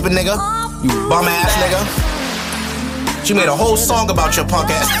ex-husband nigga. You bum ass nigga. She made a whole song about your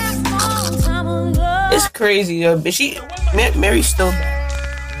punk ass. It's crazy, yo. But Mary's still bad.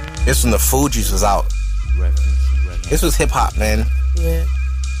 This when the Fugees was out. This was hip hop, man. Yeah.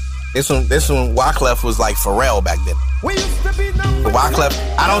 This one Wyclef was like Pharrell back then. Wyclef,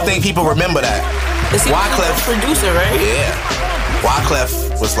 I don't think people remember that. Is he Wyclef producer, right? Yeah.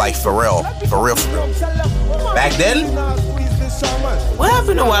 Wyclef was like Pharrell. For real. Back then, What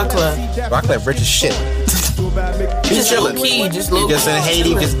happened to Wyclef? Wyclef rich as shit. He's chilling. Low-key, just He just in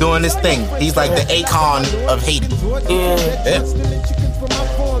Haiti, just doing this thing. He's like the Akon of Haiti. Yeah.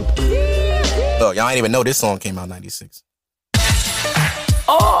 Look, y'all ain't even know this song came out in 96.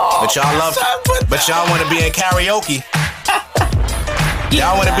 Oh, But y'all want to be in karaoke.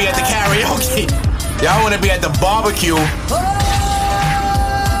 Y'all want to be at the karaoke. Y'all want to be at the barbecue.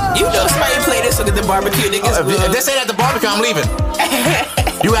 You know somebody play this at the barbecue, niggas. If this ain't at the barbecue, I'm leaving.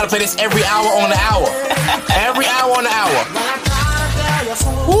 You gotta play this every hour on the hour. Every hour on the hour.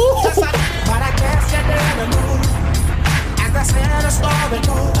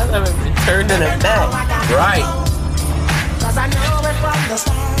 I've never been turned in a back. Right.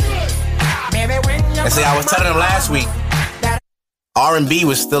 And see, I was telling them last week, R&B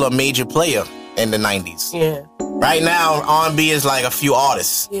was still a major player in the 90s. Yeah. Right now, R&B is like a few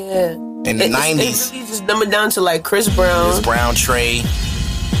artists. Yeah. In the 90s. It's really just dumbing down to like Chris Brown. Chris Brown, Trey.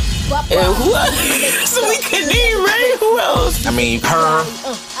 And who else? So we can name, right? Who else? I mean, her.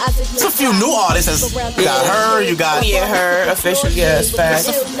 It's a few new artists. You got her, you got... Yeah, her. Official, yes, facts.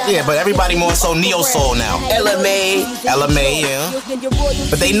 Yeah, but everybody more so neo-soul now. LMA, yeah.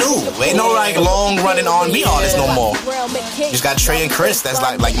 But they knew. Ain't no like long-running R&B artists no more. You just got Trey and Chris. That's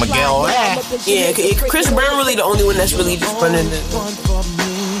like Miguel. Yeah, Chris Brown really the only one that's really just running the...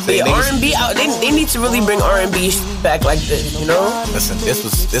 Yeah, R&B, they need to really bring R&B back like this, you know? Listen,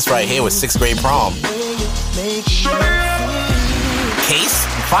 this right here was 6th grade prom. Case?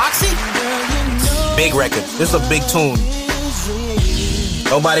 Foxy? Big record. This is a big tune.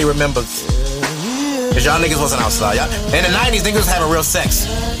 Nobody remembers. Because y'all niggas wasn't outside. In the 90s, niggas was having real sex.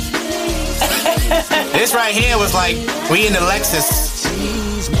 This right here was like, we in the Lexus,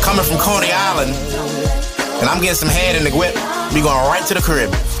 coming from Coney Island, and I'm getting some head in the whip. We going right to the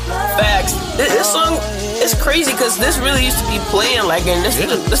crib. Facts. This song is crazy because this really used to be playing like, and this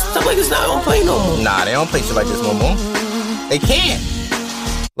stuff like it's not on play no more. Nah, they don't play shit like this no more. They can't.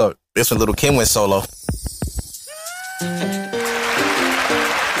 Look, this one Little Kim went solo.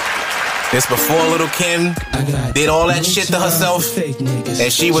 This before Little Kim did all that shit to herself,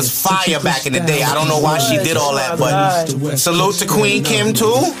 and she was fire back in the day. I don't know why she did all that, but salute to Queen Kim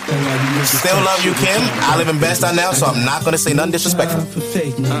too. Still love you, Kim. I live in Bed-Stuy now, so I'm not gonna say nothing disrespectful,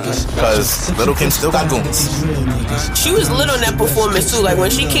 because Little Kim still got goons. She was lit on that performance too. Like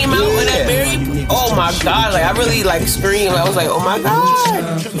when she came out with that Barry, oh my god! Like I really like screamed. I was like, oh my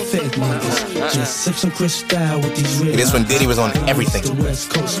god. This when Diddy was on everything.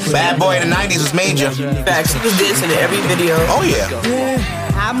 Bad Boy in the 90s was major. Facts, he was dancing in every video. Oh yeah.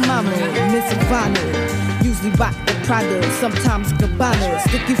 I'm Mama, Miss Ivana. Usually rock the Prada, sometimes Gabbana.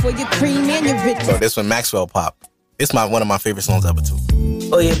 Sticky for your cream and your rich. So this one Maxwell Pop. It's one of my favorite songs ever too.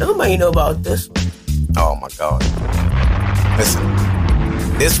 Oh yeah, nobody know about this. Oh my god. Listen.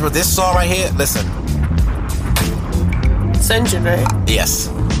 This song right here, listen. Ascension, right? Yes.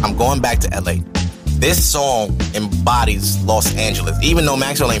 I'm going back to LA. This song embodies Los Angeles, even though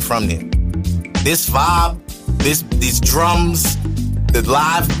Maxwell ain't from there. This vibe, these drums, the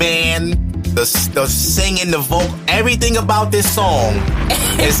live band, the singing, the vocal, everything about this song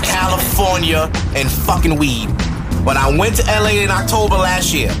is California and fucking weed. When I went to LA in October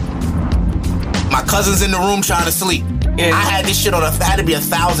last year, my cousin's in the room trying to sleep. Yeah. I had this shit on had to be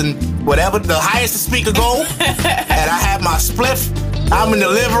 1,000, whatever, the highest the speaker go, and I had my spliff. I'm in the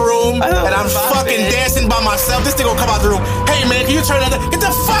living room, and I'm fucking dancing by myself. This thing gonna come out the room. Hey, man, can you turn that down? Get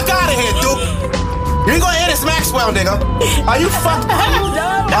the fuck out of here, dude. You ain't gonna hear this Maxwell, nigga. Are you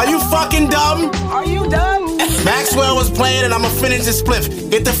fucking dumb? Are you dumb? Maxwell was playing, and I'm gonna finish this spliff.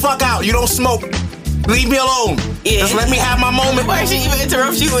 Get the fuck out. You don't smoke. Leave me alone. Yeah. Just let me have my moment. Why should even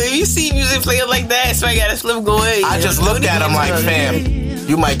interrupt you? If you see music playing like that, so I got a spliff going. I just looked at him like, fam,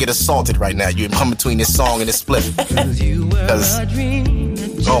 you might get assaulted right now. You come between this song and this spliff. Because,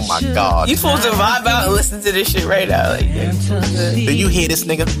 oh my God. You supposed to vibe out and listen to this shit right now. Like, do you hear this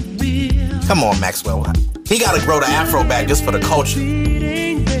nigga? Come on, Maxwell. He gotta grow the afro back just for the culture.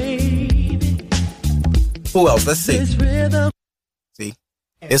 Who else? Let's see. See?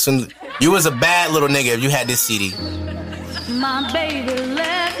 This one, you was a bad little nigga if you had this CD. My baby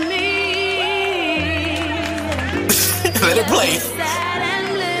left me. Let it play.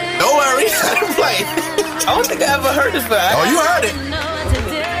 Don't worry, let it play. I don't think I ever heard this, but oh, you heard it.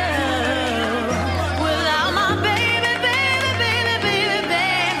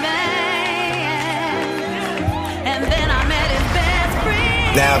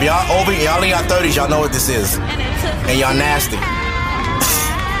 Now, if y'all in your 30s, y'all know what this is. And y'all nasty.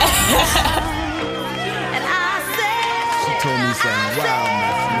 She told me something wild,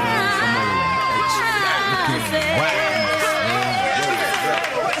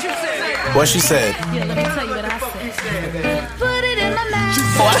 What she said? Yeah, let me tell you what I said. Put it in my mouth.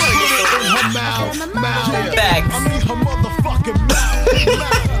 Back.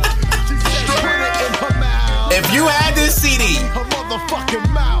 If you had this CD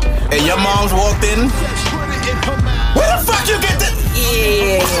and your mom's walked in, where the fuck you get this?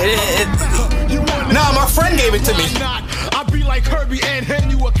 Yeah. Nah, my friend gave it to me.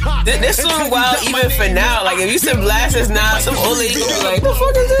 This song wild even for now. Like if you said blast this now, some old lady gonna be like, "What the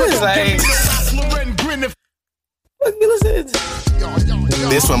fuck is this?" Like, fuck you listen.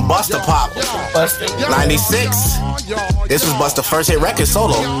 This one, Busta Pop, 96. This was Busta's first hit record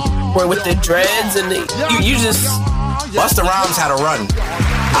solo. Where with the dreads and you just Busta Rhymes had a run.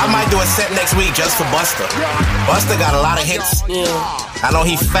 I might do a set next week just for Busta. Busta got a lot of hits. Yeah. I know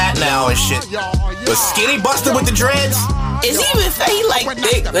he fat now and shit. But skinny Busta with the dreads? Is he even fat? He like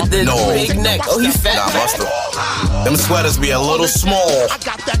big with the big neck. Oh, he's fat. Nah, Busta. Them sweaters be a little small.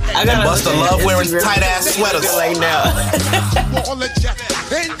 And Busta love wearing tight ass sweaters. Like now.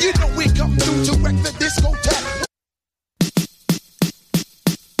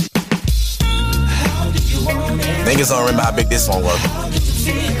 Niggas don't remember how big this song was.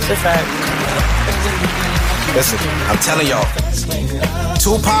 It's a fact. Listen, I'm telling y'all,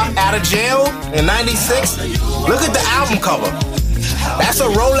 Tupac out of jail in 96. Look at the album cover. That's a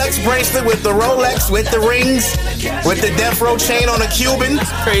Rolex bracelet with the Rolex, with the rings, with the Death Row chain on a Cuban.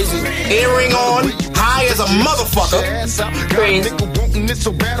 Crazy. Earring on, high as a motherfucker. Crazy.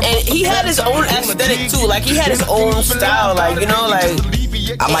 And he had his own aesthetic too. Like he had his own style. Like, you know, like.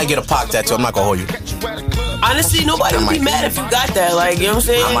 I might get a Pac tattoo. I'm not gonna hold you. Honestly, nobody would be mad if you got that. Like, you know what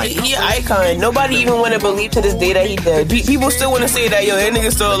I'm saying? He an icon. Nobody even want to believe to this day that he dead. People still want to say that, yo, that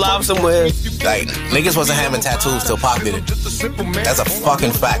nigga's still alive somewhere. Like, niggas wasn't having tattoos till Pac did it. That's a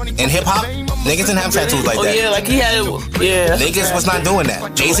fucking fact. In hip-hop, niggas didn't have tattoos like that. Oh, yeah, like he had it. Yeah. Niggas was not doing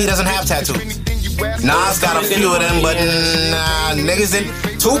that. Jay-Z doesn't have tattoos. Nas got a few of them, but nah, niggas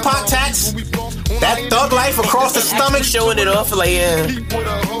didn't. Tupac tats? That thug life across the stomach? Showing it off, like, yeah.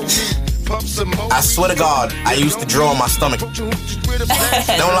 I swear to God, I used to draw on my stomach. Don't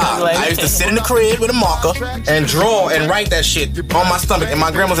lie. I used to sit in the crib with a marker and draw and write that shit on my stomach. And my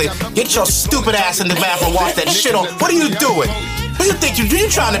grandma would say, get your stupid ass in the bathroom, wash that shit off. What are you doing? Who you think you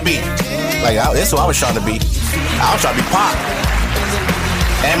trying to be? Like, that's what I was trying to be. I was trying to be Pac.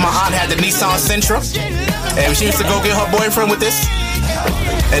 And my aunt had the Nissan Sentra. And she used to go get her boyfriend with this.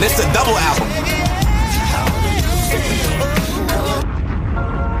 And it's the double album.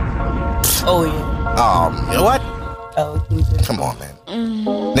 Oh, yeah. You know what? Oh, come on, man.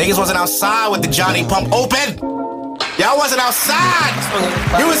 Niggas wasn't outside with the Johnny Pump open. Y'all wasn't outside.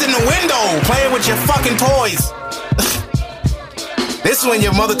 You was in the window playing with your fucking toys. This is when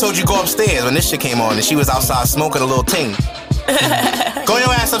your mother told you go upstairs when this shit came on and she was outside smoking a little ting. Go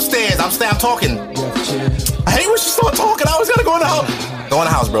your ass upstairs. I'm talking. I hate when she started talking. I was gonna go in the house. Go in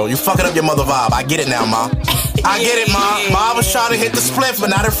the house, bro. You fucking up your mother vibe. I get it now, Ma. I get it, Ma. Ma was trying to hit the spliff, but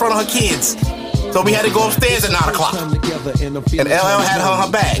not in front of her kids. So we had to go upstairs at 9 o'clock. And LL had her on her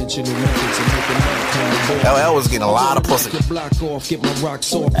back. LL was getting a lot of pussy.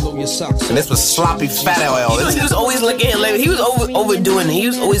 And this was sloppy fat LL. He was always looking at like he was overdoing it. He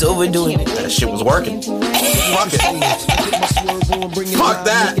was always overdoing it. That shit was working. Fuck it. Fuck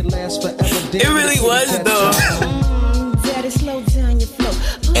that. It really was though.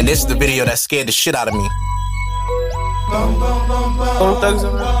 And this is the video that scared the shit out of me.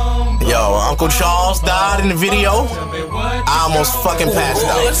 Yo, Uncle Charles died in the video. I almost fucking passed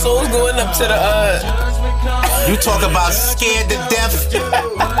out. The soul's going up to the You talk about scared to death.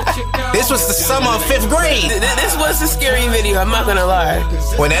 This was the summer of 5th grade. This was a scary video, I'm not gonna lie.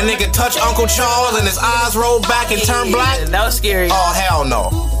 When that nigga touched Uncle Charles and his eyes rolled back and turned black. That was scary. Oh, hell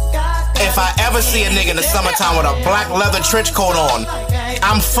no. If I ever see a nigga in the summertime with a black leather trench coat on,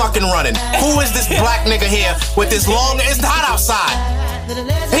 I'm fucking running. Who is this black nigga here with this long... It's hot outside.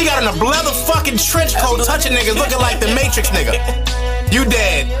 He got in a leather fucking trench coat touching niggas looking like the Matrix nigga. You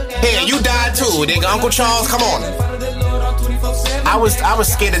dead. Here, you died too, nigga. Uncle Charles, come on. I was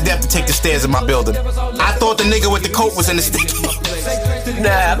scared to death to take the stairs in my building. I thought the nigga with the coat was in the stick.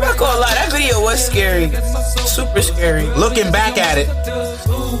 Nah, I'm not gonna lie. That video was scary. Super scary. Looking back at it,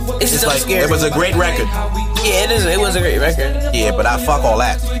 it's so like scary. It was a great record. Yeah, it is. It was a great record. Yeah, but I fuck all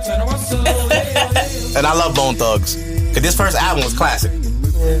that. And I love Bone Thugs. Cause this first album was classic.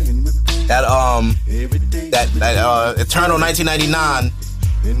 That Eternal 1999.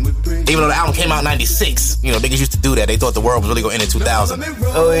 Even though the album came out in 96, you know, niggas used to do that. They thought the world was really going to end in 2000.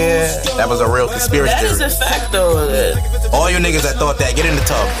 Oh, yeah. That was a real conspiracy theory. That is a fact, though. All you niggas that thought that, get in the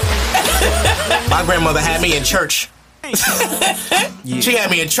tub. My grandmother had me in church. She had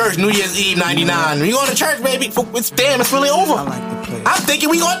me in church New Year's Eve 99. You going to church, baby? It's really over. I'm thinking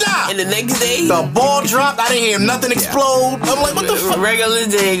we gonna die. And the next day, the ball dropped. I didn't hear nothing explode. I'm like, what the fuck? Regular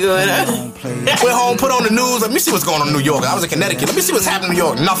day going on. Went home, put on the news. Let me see what's going on in New York. I was in Connecticut. Let me see what's happening in New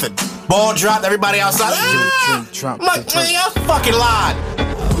York. Nothing. Ball dropped. Everybody outside. I'm like, man, y'all fucking lied.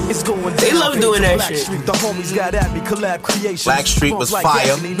 It's going they love doing that shit. The homies got at me, collab creation. Blackstreet was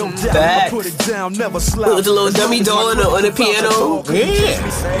fire. Back. With the little dummy doll on the piano. Yeah.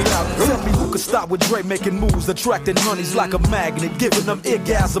 Tell me who could stop with Dre making moves, attracting honeys like a magnet, giving them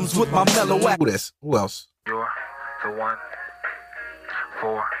orgasms with my mellow act. Who this? Who else? You're the one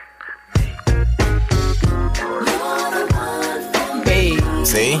for me. Hey.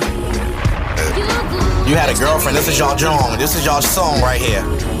 See? You had a girlfriend. This is y'all song. This is y'all song right here.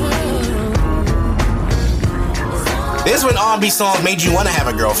 This is when R&B songs made you want to have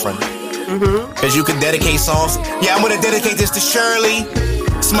a girlfriend. Because you could dedicate songs. Yeah, I'm going to dedicate this to Shirley.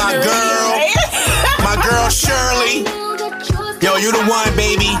 It's my girl. My girl Shirley. Yo, you the one,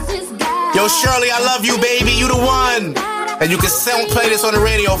 baby. Yo, Shirley, I love you, baby. You the one. And you can play this on the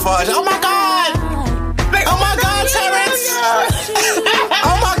radio for us. Oh, my God. Oh, my God, Terrence.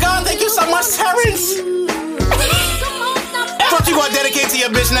 Oh, my God. Thank you so much, Terrence. What you gonna dedicate to your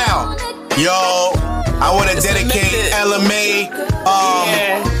bitch now? Yo, I wanna dedicate LMA,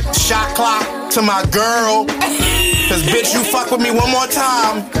 Shot Clock to my girl. Cause bitch, you fuck with me one more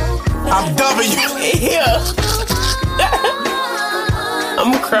time, I'm W. Yeah.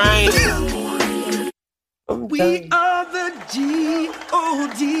 I'm crying. We are the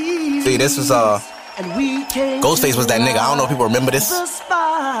G.O.D. See, this was Ghostface was that nigga. I don't know if people remember this.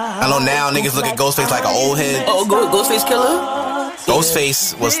 I know now niggas look at Ghostface like an old head. Oh, Ghostface Killer?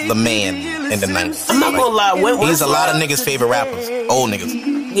 Ghostface was the man in the 90s. I'm not gonna lie. He's a lot of niggas' favorite rappers. Old niggas.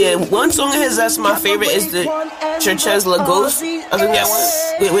 Yeah, one song of his that's my favorite is the Churches La Ghost. I think that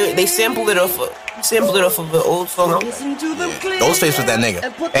one. They sampled it off of an old song. Yeah. Ghostface was that nigga.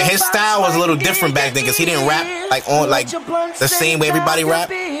 And his style was a little different back then because he didn't rap like the same way everybody rap.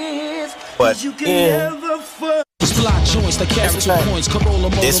 But yeah.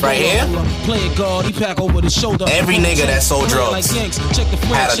 This right here, every nigga that sold drugs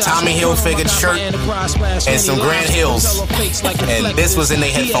had a Tommy Hilfiger shirt and some Grand Hills, and this was in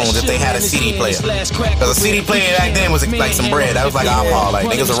their headphones if they had a CD player. Because a CD player back then was like some bread. That was like alcohol. Like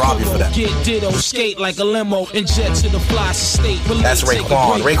niggas would rob you for that. That's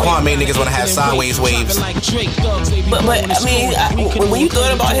Raekwon. Raekwon made niggas want to have sideways waves. But I mean, when you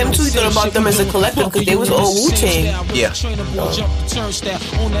thought about him too, you thought about them as a collective because they was all Wu-Tang. Yeah.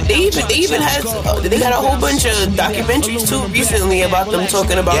 They even had a whole bunch of documentaries too recently about them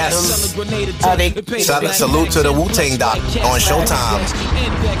talking about them. How they salute to the Wu-Tang doc on Showtime.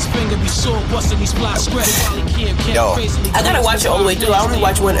 Yo, I gotta watch it all the way through. I only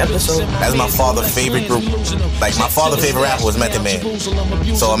watch one episode. That's my father's favorite group. Like my father's favorite rapper was Method Man.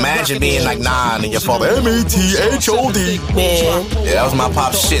 So imagine being like 9 and your father M-A-T-H-O-D. Man, yeah, that was my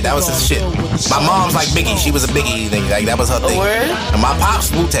pop's shit. That was his shit. My mom's like Biggie. She was a Biggie thing. Like that was her thing. Word? And my pop's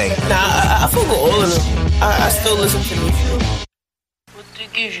Wu-Tang. Nah, I fuck with all of them. I still listen to them. What they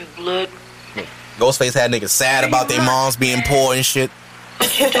give you, blood? Ghostface had niggas sad about their moms being poor and shit.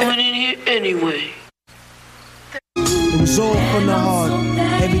 What you doing in here anyway? It was all from the heart.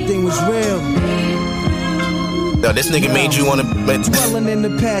 Everything was real. Yo, this nigga made you want to dwelling in the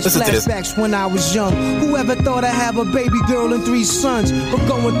past, flashbacks when I was young. Whoever thought I'd have a baby girl and 3 sons? But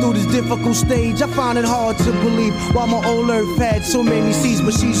going through this difficult stage, I found it hard to believe. While my old earth had so many seeds,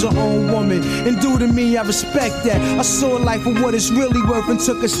 but she's her own woman. And due to me, I respect that. I saw life for what it's really worth and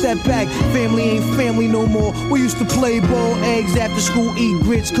took a step back. Family ain't family no more. We used to play ball, eggs after school, eat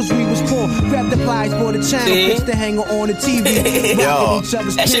grits, cause we was poor. Grab the flies for the channel, fix the hanger on the TV. Yo,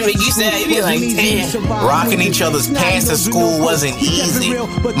 that shit make you sad. You be like, damn. Rocking each other's pants at school wasn't easy.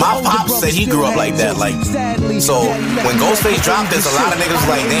 My pops said he grew up like that. Like, so when Ghostface dropped this, a lot of niggas was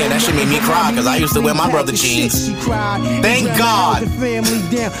like, damn, that shit made me cry because I used to wear my brother jeans. Thank God.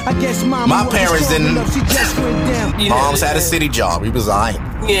 My parents didn't. Mom's had a city job. He was alright.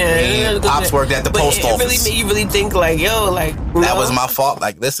 Yeah, pops worked at the post office. It really made you really think like, yo, like that was my fault.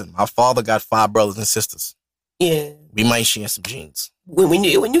 Like, listen, my father got 5 brothers and sisters. Yeah, we might share some genes. When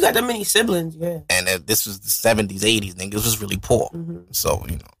you got that many siblings, yeah. And this was the 70s, 80s, niggas was really poor. Mm-hmm. So,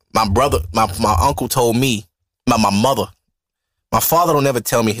 you know, my brother, my uncle told me, my mother, my father don't ever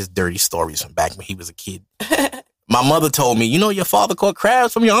tell me his dirty stories from back when he was a kid. My mother told me, you know, your father caught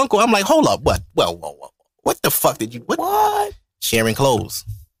crabs from your uncle. I'm like, hold up, what? Well, what the fuck did you, what? Sharing clothes.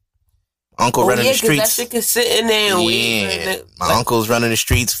 Uncle running the streets. That shit could sit in there. Yeah, my uncle's running the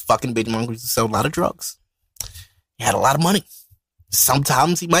streets, fucking bitch. My uncle used to sell a lot of drugs. He had a lot of money.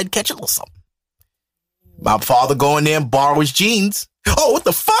 Sometimes he might catch a little something. My father go in there and borrow his jeans. Oh, what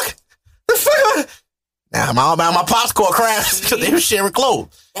the fuck? The fuck? Now my pops caught crabs because they were sharing clothes.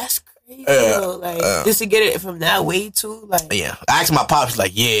 That's crazy. Just to get it from that way too. Like, yeah, I asked my pops,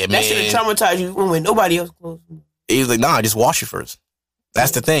 like, yeah, man. That should have traumatized you when nobody else clothes. He was like, nah, just wash it first.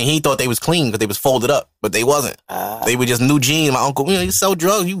 That's the thing. He thought they was clean because they was folded up, but they wasn't. They were just new jeans. My uncle, you sell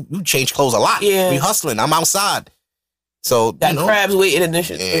drugs. You change clothes a lot. Yeah, we hustling. I'm outside. So that crabs waiting in the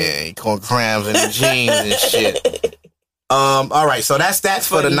shit. Yeah, he called crabs in the jeans and shit. All right, so that's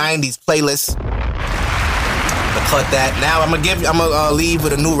for the 90s playlist. I'll cut that. Now I'm gonna leave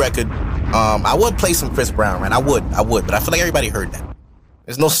with a new record. I would play some Chris Brown, right? I would, but I feel like everybody heard that.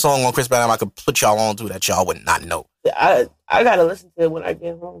 There's no song on Chris Brown I could put y'all on to that y'all would not know. I gotta listen to it when I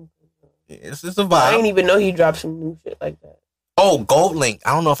get home. It's a vibe. I didn't even know he dropped some new shit like that. Oh, Gold Link.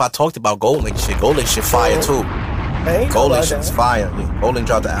 I don't know if I talked about Gold Link shit. Gold Link shit fire too. Gold Link shit is fire. Yeah, Gold Link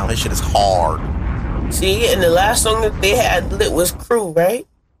dropped the album. His shit is hard. See, and the last song that they had lit was Crew, right?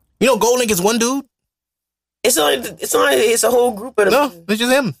 You know, Gold Link is one dude. It's a whole group of them. No, it's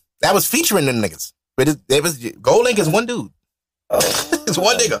just him. That was featuring them niggas. But it was Gold Link is one dude. Oh. It's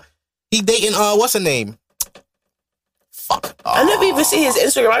one nigga. He dating what's her name? Fuck. I never even see his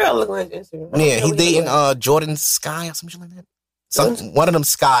Instagram. I gotta look on his Instagram. Yeah, he dating Jordan Sky or something like that. One of them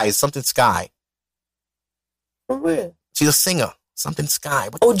Skies, something Sky. From where? She's a singer. Something Sky.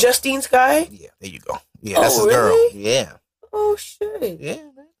 Justine Sky? Yeah, there you go. Yeah, that's his girl. Yeah. Oh shit. Yeah,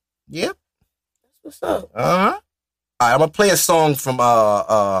 man. Yep. That's what's up. Uh-huh. All right, I'm gonna play a song from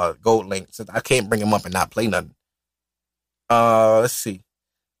Gold Link since I can't bring him up and not play nothing. Let's see.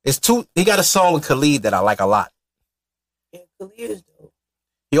 It's two. He got a song with Khalid that I like a lot. Yeah, Khalid is dope.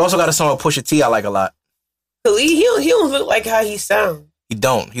 He also got a song with Pusha T I like a lot. Khalid, he don't look like how he sounds. He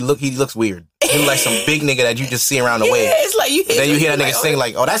don't. He looks weird. He look like some big nigga that you just see around the way. Yeah, it's like you. Then you hear that nigga sing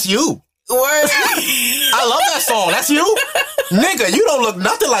like, "Oh, that's you." Word. I love that song. That's you, nigga. You don't look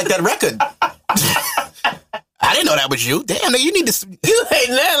nothing like that record. I didn't know that was you. Damn, nigga, you need to. You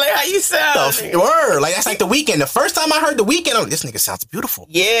ain't nothing like how you sound. Word, like that's like The Weeknd. The first time I heard The Weeknd, I'm like, this nigga sounds beautiful.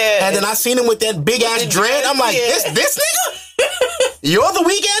 Yeah. And then I seen him with that big ass dread. I'm like, this nigga? You're The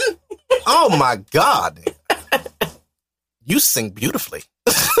Weeknd? Oh my God. You sing beautifully.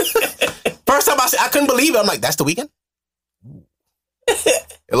 First time I couldn't believe it. I'm like, that's The Weeknd?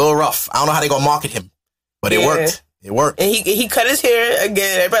 A little rough. I don't know how they gonna market him, but it worked. It worked. And he cut his hair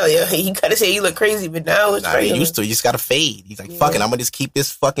again. Probably he cut his hair. He looked crazy, but now it's he used to. You just got to fade. He's like, fuck it. I'm gonna just keep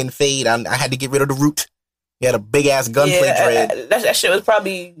this fucking fade. I had to get rid of the root. He had a big ass gunplay dread. That shit was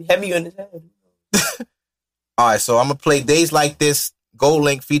probably heavy on his head. All right, so I'm gonna play Days Like This, Gold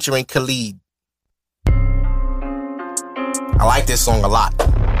Link featuring Khalid. I like this song a lot.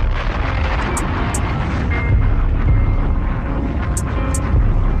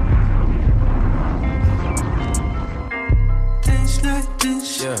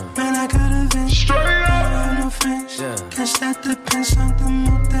 Yeah. Man, I got a vent. Straight up. No friends. Yeah. Guess that depends on the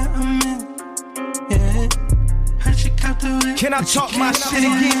mood that I'm in. Yeah. Heard you got the whip. Can I talk my shit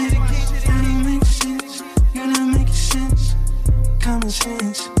again? That makes sense. You don't make sense. Common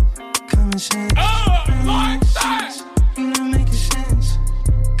sense. Common sense. Oh, like that. You don't make sense.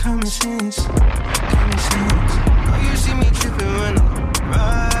 Common sense. Common sense. Oh, you see me tripping when I'm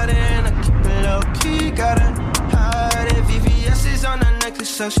riding. I keep it low key. Gotta hide it. VVS is on the necklace,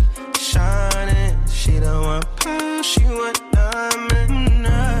 so she shining. She don't want pearl, she want diamond.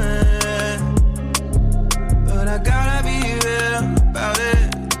 But I gotta be real about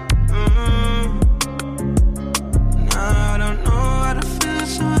it. Nah, I don't know how to feel,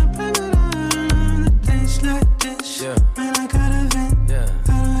 so I play with all the things like this. Yeah. Man, I got a vent. Yeah. I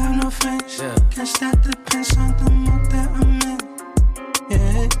don't have no friends. Yeah. Guess that depends on the mood that I'm in.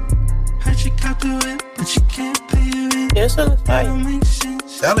 Yeah. Heard you got the whip, but you can't pay your rent. Yeah, so it's fine.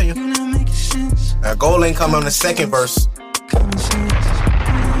 Telling you. Now Gold Link come on the second verse.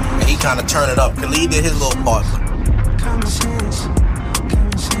 And he kind of turned it up. Khalid did his little part.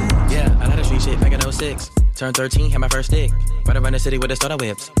 Yeah, I like the street shit back in 06. Turned 13, had my first stick. Right around the city with the starter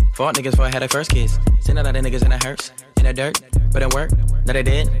whips. Fought niggas before I had a first kiss. Seen a lot of niggas in the hearse, in the dirt, but it worked. That I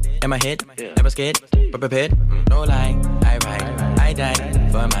did, in my head, never scared, but prepared. No lie, I ride, I die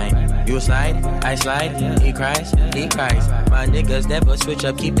for mine. You slide, I slide, he cries, My niggas never switch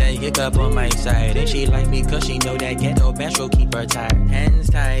up, keep that hiccup on my side. And she like me cause she know that ghetto bastro keep her tight. Hands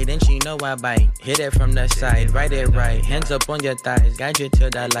tied, and she know I bite. Hit it from the side, right it right. Hands up on your thighs, guide you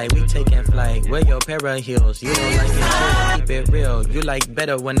to the light. We taking flight, wear your para heels. You don't like it chill, keep it real. You like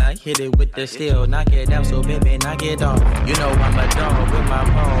better when I hit it with the steel. Knock it out, so baby, knock it off. You know I'm a dog with my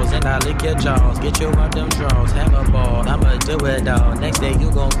paws, and I lick your jaws. Get you out them draws, have a ball. I'ma do it all. Next day you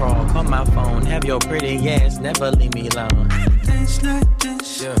gon' crawl. Call my phone, have your pretty ass, never leave me alone. Things like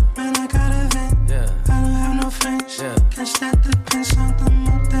this, yeah. Man, I got a vent. Yeah. I don't have no friends. Yeah. Guess that depends on the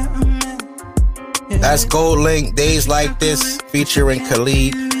mood that I'm in. Yeah. That's Gold Link, Days Like This, featuring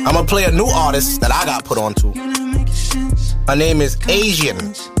Khalid. I'm gonna play a new artist that I got put on to. Her name is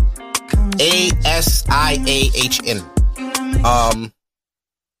Asian. ASIAHN.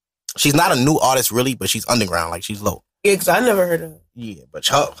 She's not a new artist really, but she's underground, like she's low. Yeah, because I never heard of her. Yeah, but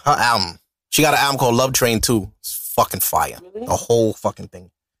her album, she got an album called Love Train 2. It's fucking fire. Really? The whole fucking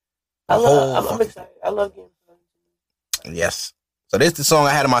thing. I'm excited. I love games. Yes. So this is the song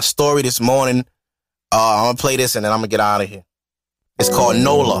I had in my story this morning. I'm going to play this and then I'm going to get out of here. It's called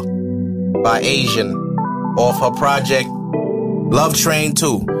Nola by Asian off her project Love Train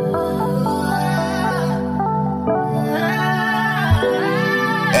 2.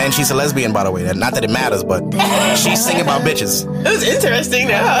 And she's a lesbian, by the way. Not that it matters, but she's singing about bitches. It was interesting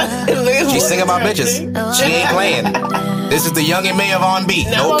now. She's singing about bitches. She ain't playing. This is the Young and May of R&B.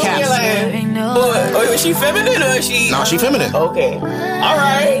 No caps. Is she feminine or is she... No, she feminine. Okay. All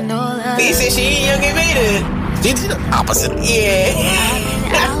right. He said she ain't Young and May then. She's the opposite. Yeah.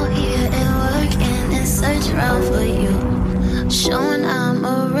 Out here and working and search around for you. Showing I'm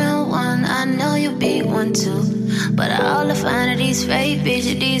a real one. I know you be one too. But all I find are these fake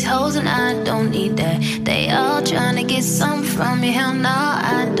bitches, these hoes, and I don't need that. They all trying to get something from me. Hell no,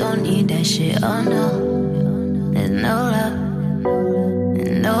 I don't need that shit. Oh no, there's no love,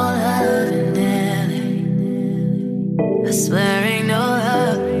 and no love in there.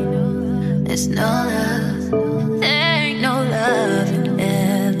 There's no love. There ain't no love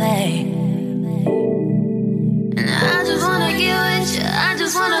in LA. And I just wanna get with you. I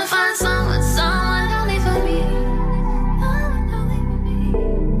just wanna find someone only for me.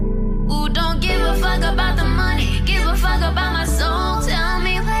 Who don't give a fuck about the money, give a fuck about my soul. Tell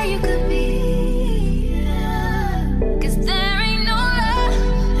me where you could be. Cause there ain't no love.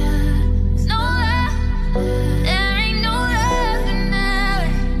 No love. There ain't no love in LA.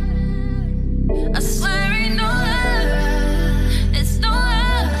 I swear ain't no love. It's no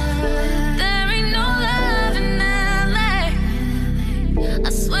love. There ain't no love in LA. I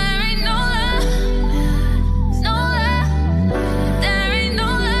swear ain't no love. No love. There ain't no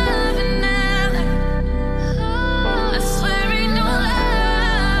love in LA. I swear ain't no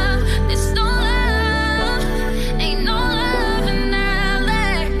love. It's no love. Ain't no love in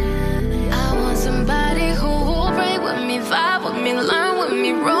LA. I want somebody who will pray with me, vibe with me, learn with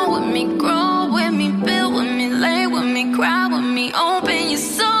me, roll with me, grow with me, build with me, lay with me, cry with me, open your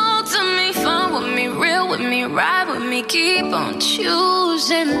soul to me, fun with me, real with me, ride with me, keep on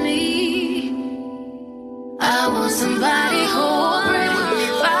choosing me. I want somebody who will pray with me,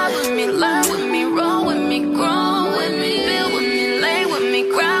 vibe with me, learn with me, roll with me, grow with me, build with me, lay with me,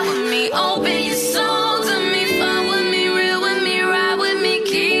 cry with me, open your soul to me, fun with me, real with me, ride with me,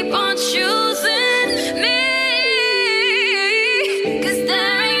 keep on choosing me. Cause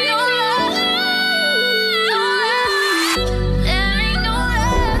there ain't no love, no love. There ain't no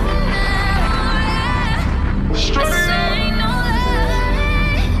love in LA. There ain't no love.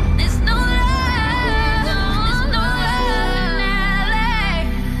 There's no love. There's no love in LA.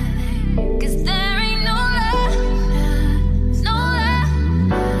 Cause there ain't no love. No love.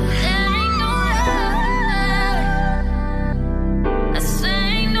 There ain't no love. I swear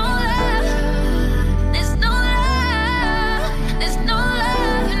ain't no love. There's no love. There's no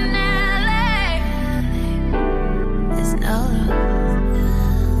love in LA. There's no love.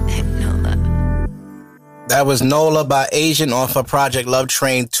 Ain't no love. That was Nola by Asian off her Project Love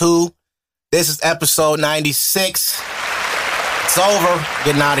Train 2. This is episode 96. It's over.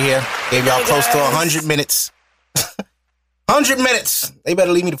 Getting out of here. Gave y'all close to 100 minutes. 100 minutes. They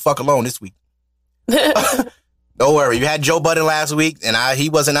better leave me the fuck alone this week. Don't worry. You had Joe Budden last week, and he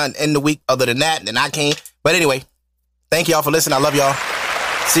wasn't in the week other than that, and I came. But anyway, thank y'all for listening. I love y'all.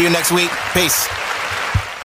 See you next week. Peace.